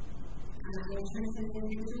empathy. And the interest in the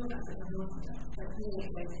individual, that's what they're not about. But for me, it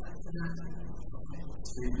goes back to that.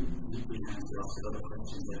 We have to ask a lot of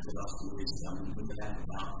questions over the last 2 weeks with the lab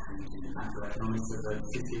about the macroeconomics of the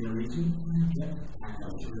city and the region. And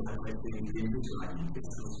I'm sure you'll have a great feeling to be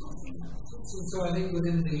So I think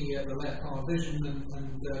within the lab, our vision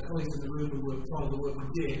and colleagues in the room who were part of the work we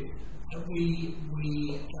did, we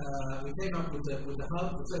came up with the hub,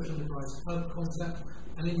 the social enterprise hub concept,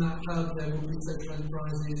 and in that hub there would be social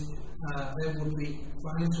enterprises, there would be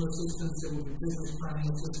financial assistance, there would be business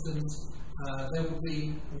planning assistance, there would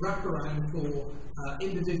be a wraparound for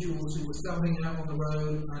individuals who were starting out on the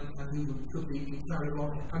road and who could be carried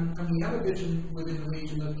along. And we have a vision within the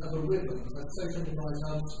region of a rhythm, of social enterprise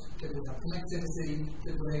hubs that would have connectivity,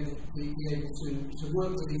 that would be able to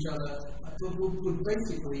work with each other, but would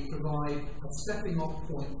basically provide a stepping off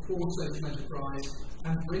point for social enterprise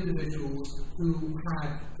and for individuals who had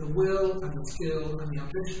the will and the skill and the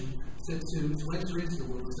ambition to enter into the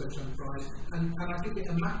world of social enterprise. And I think at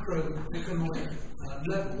a macroeconomic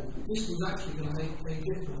level, this was actually going to make a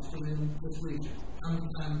difference within this region. And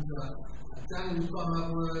Daniel was part of that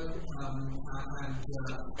work,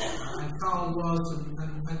 and Carl was,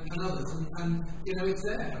 and others. And you know, it's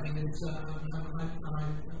there. I mean, it's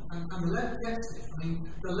and the left gets it. I mean,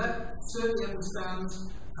 the left certainly understands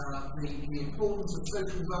the importance of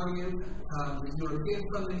social value, the European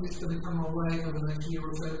funding that's going to come our way over the next year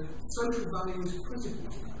or so. Social value is critical.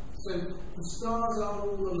 So the stars are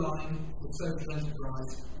all aligned with social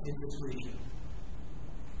enterprise in this region.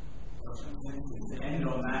 To end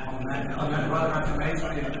on that rather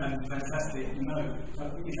amazing and fantastic note.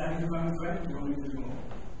 Is that your moment, Fred? Do you want me to do more?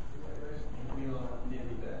 We are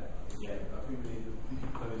nearly there. Yeah, I think the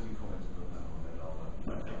closing comments on that one, then I'll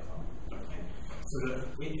Okay. So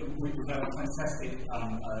we've had a fantastic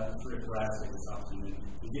plurality this afternoon,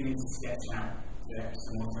 beginning to sketch out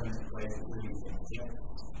some alternative ways of doing things. Yeah?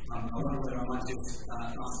 I wonder whether I might just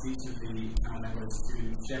ask each of the panel members to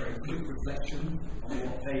share a quick reflection on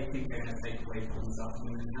what they think they're going to take away from this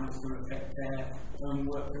afternoon and how it's going to affect their own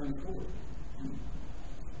work going forward.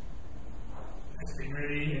 It's been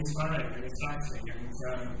really inspiring and exciting, and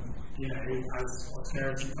as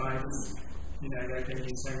austerity fights, there are going to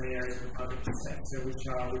be so many areas of the public sector which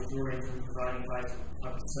are withdrawing from providing vital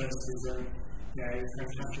public services, and it's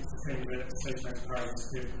fantastic to think that social enterprises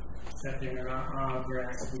could step in and are very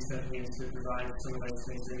actively stepping in to provide some of those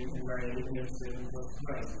things in very innovative and positive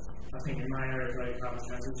ways. I think in my area of low carbon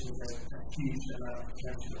transition there's a huge amount of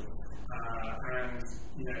potential. And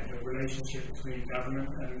the relationship between government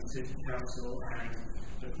and city council and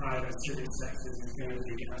the private civic sectors is going to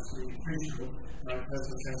be absolutely crucial. My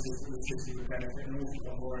personal sense is that the city would benefit an awful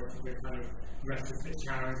lot more if the kind of retrofit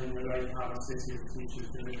challenge in the low carbon city of the future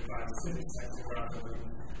is delivered by the civic sector rather than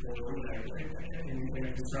in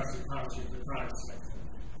a constructive partnership with the private sector.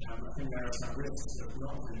 I think there are some risks of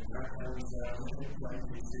not doing that, and it won't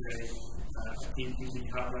be to a deeply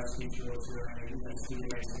decarbonized future or to a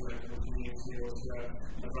stimulating local community or to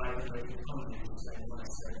a vibrant local economy in the same way.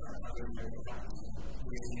 So I don't know what happens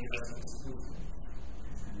with university schools.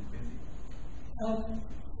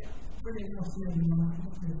 Really fascinating.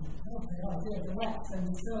 The idea of the rats and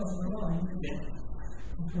the stars on the line.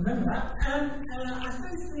 Remember that. I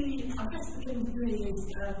guess the thing for me is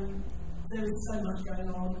there is so much going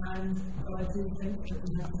on, and I do think that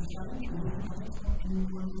we have to challenge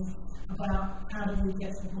about how do we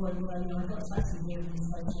get to the point where I've got a taxi here in the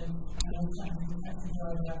station, and I'm chatting to the taxi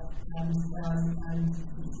driver,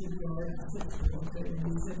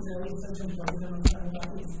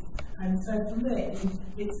 and so for me,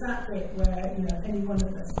 it's that bit where any one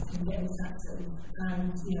of us can get in a taxi,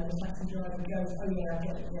 and the taxi driver goes, oh yeah, I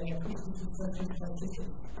get it, yeah,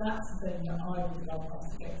 that's the thing that I would love us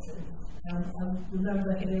to get to. I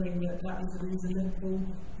remember hearing that was the reason Liverpool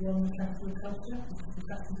won the capital culture, because the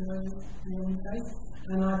taxi drivers were on the place,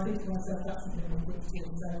 and I think to myself that's something we're good to do.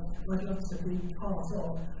 So I'd love to be part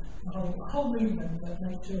of the whole movement that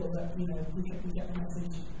makes sure that we get the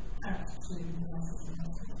message out to the masses.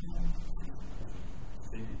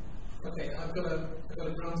 Okay, I've got a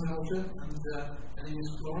grant holder, and her name is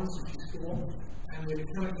Florence, and she's 4, and we had a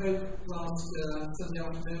can of Coke last Sunday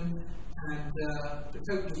afternoon, and the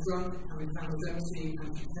Coke was drunk, and we found it was empty, and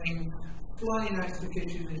she came flying out to the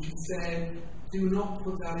kitchen, and she said, do not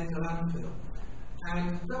put that in the landfill. And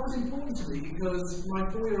that was important to me, because my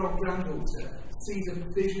 4-year-old granddaughter sees a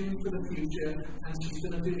vision for the future, and she's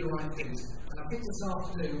going to do the right things. And I think this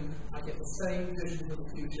afternoon, I get the same vision for the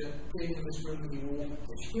future, being in this room with you all.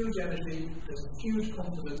 There's huge energy, there's huge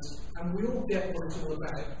confidence, and we all get what it's all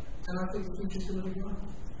about. And I think the future's going to be right.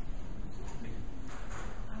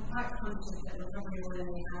 I'm quite conscious that we're probably all in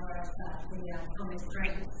the hour of the promised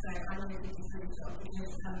break, so I'm going to give you some talk,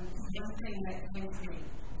 because one thing that came to me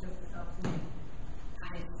just this afternoon,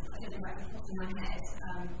 and I don't know why it popped in my head.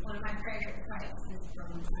 One of my favourite quotes is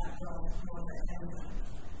from Rob Morgan,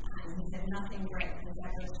 and he said, nothing great has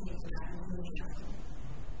ever achieved without enthusiasm.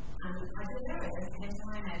 And I don't know, it just came to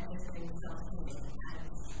my head listening this afternoon,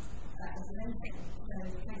 and that was amazing. So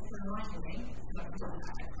thanks for reminding me about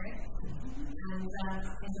that, Chris. And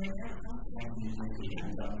enjoy that.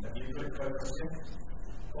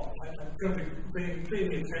 Well, I'm going to be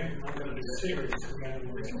clearly occasionally, I'm going to be serious again.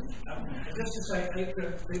 Just to say, I think the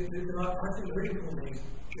really cool thing is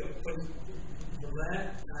you're there,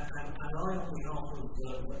 and I, on behalf of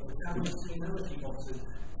the Cabinet Seniority Officers,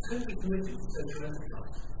 totally committed to social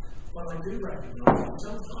enterprise. But I do recognise that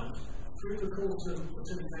sometimes, through the course of the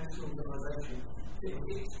civic action organisation,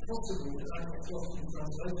 it's possible that I get lost in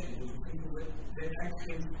translation with people that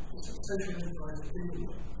actually social enterprise is dealing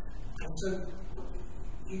with. And so,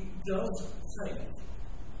 it does take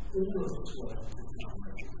all of its work to become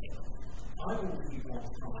regular. I will keep on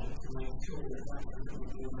trying to make sure that that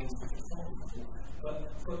remains responsible,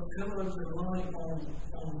 but can I rely on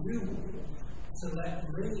you to let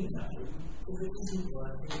me know if it isn't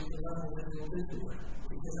working at the level that you're living with?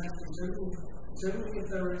 Because actually, certainly if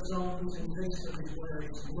there are examples in case studies where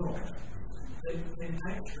it's not, then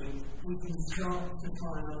actually we can start to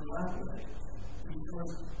try and unravel it.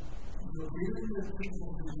 Because you're dealing with people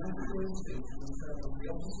who naturally instinct themselves, the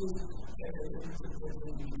officers,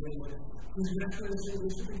 whose natural instinct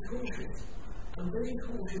is to be cautious. And being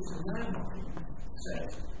cautious in their mind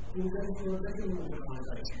says, we'll go for a regular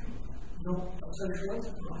organisation, not a social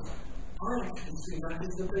enterprise. I actually see that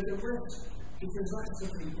as the bigger risk, because that's the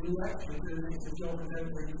people who actually do the job and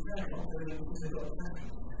don't really care about doing it because they've got a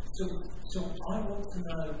passion. So I want to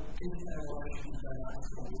know if there are issues that are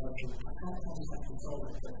actually working. I can't contact the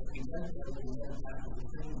solve, but if you don't know the impact of the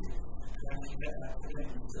thing, to actually get that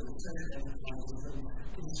commitment to the social enterprises and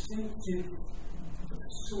instinctive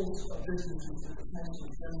sorts of businesses that are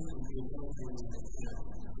potentially going to be working in this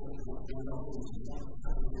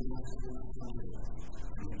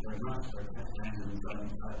Thank you very much for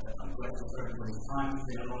I'm grateful for everybody's time to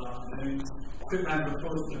be here all afternoon. Quick round of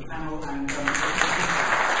applause for the panel and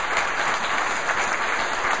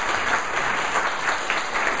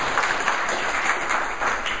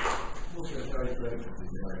also very grateful to the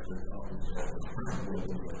director of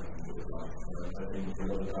I think there's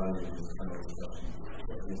a lot of value in this panel discussion.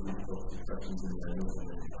 There's been lots of questions in there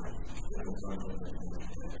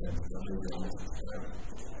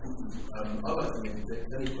I'd like to make a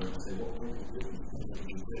very point and say what point of difference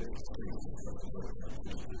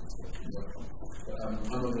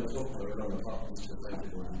I'm on the top of it on the partners to thank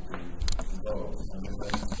everyone who's been involved and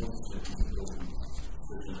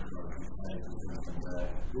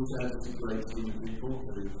we also have a great team of people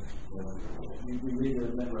who we really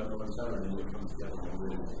have never had voluntarily when it comes together and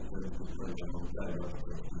really program on the day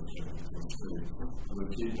and we've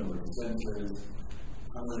achieved a number of presenters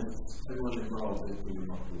everyone involved has been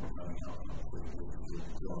remarkable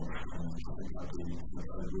John and I think I've been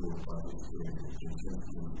overall by the experience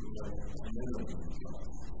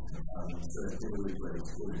so it's been a really great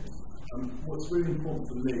experience. What's really important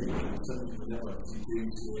for me, certainly for the network, is you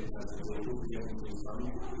do see it as a vehicle for getting things done.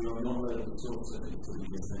 We are not allowed to talk certainly to the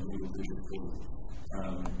BBSEN legal digital.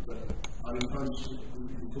 But I encourage you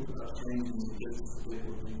to talk about changing the business of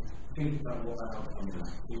vehicle. Think about what that outcome is.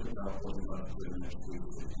 Think about what you'd like to do in the next 3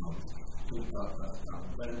 to 6 months. Think about that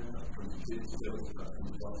event, that contribute to build, that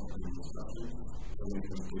consulting and discussion, and we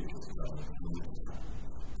can speak about it.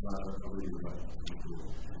 I really would like to talk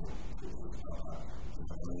about that.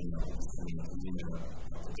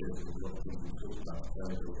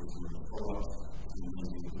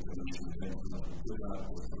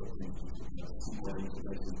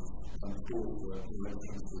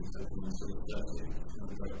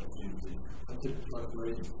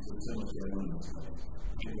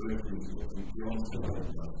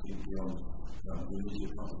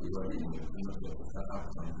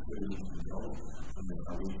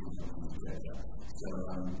 So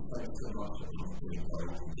thanks so much for being part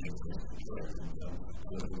of the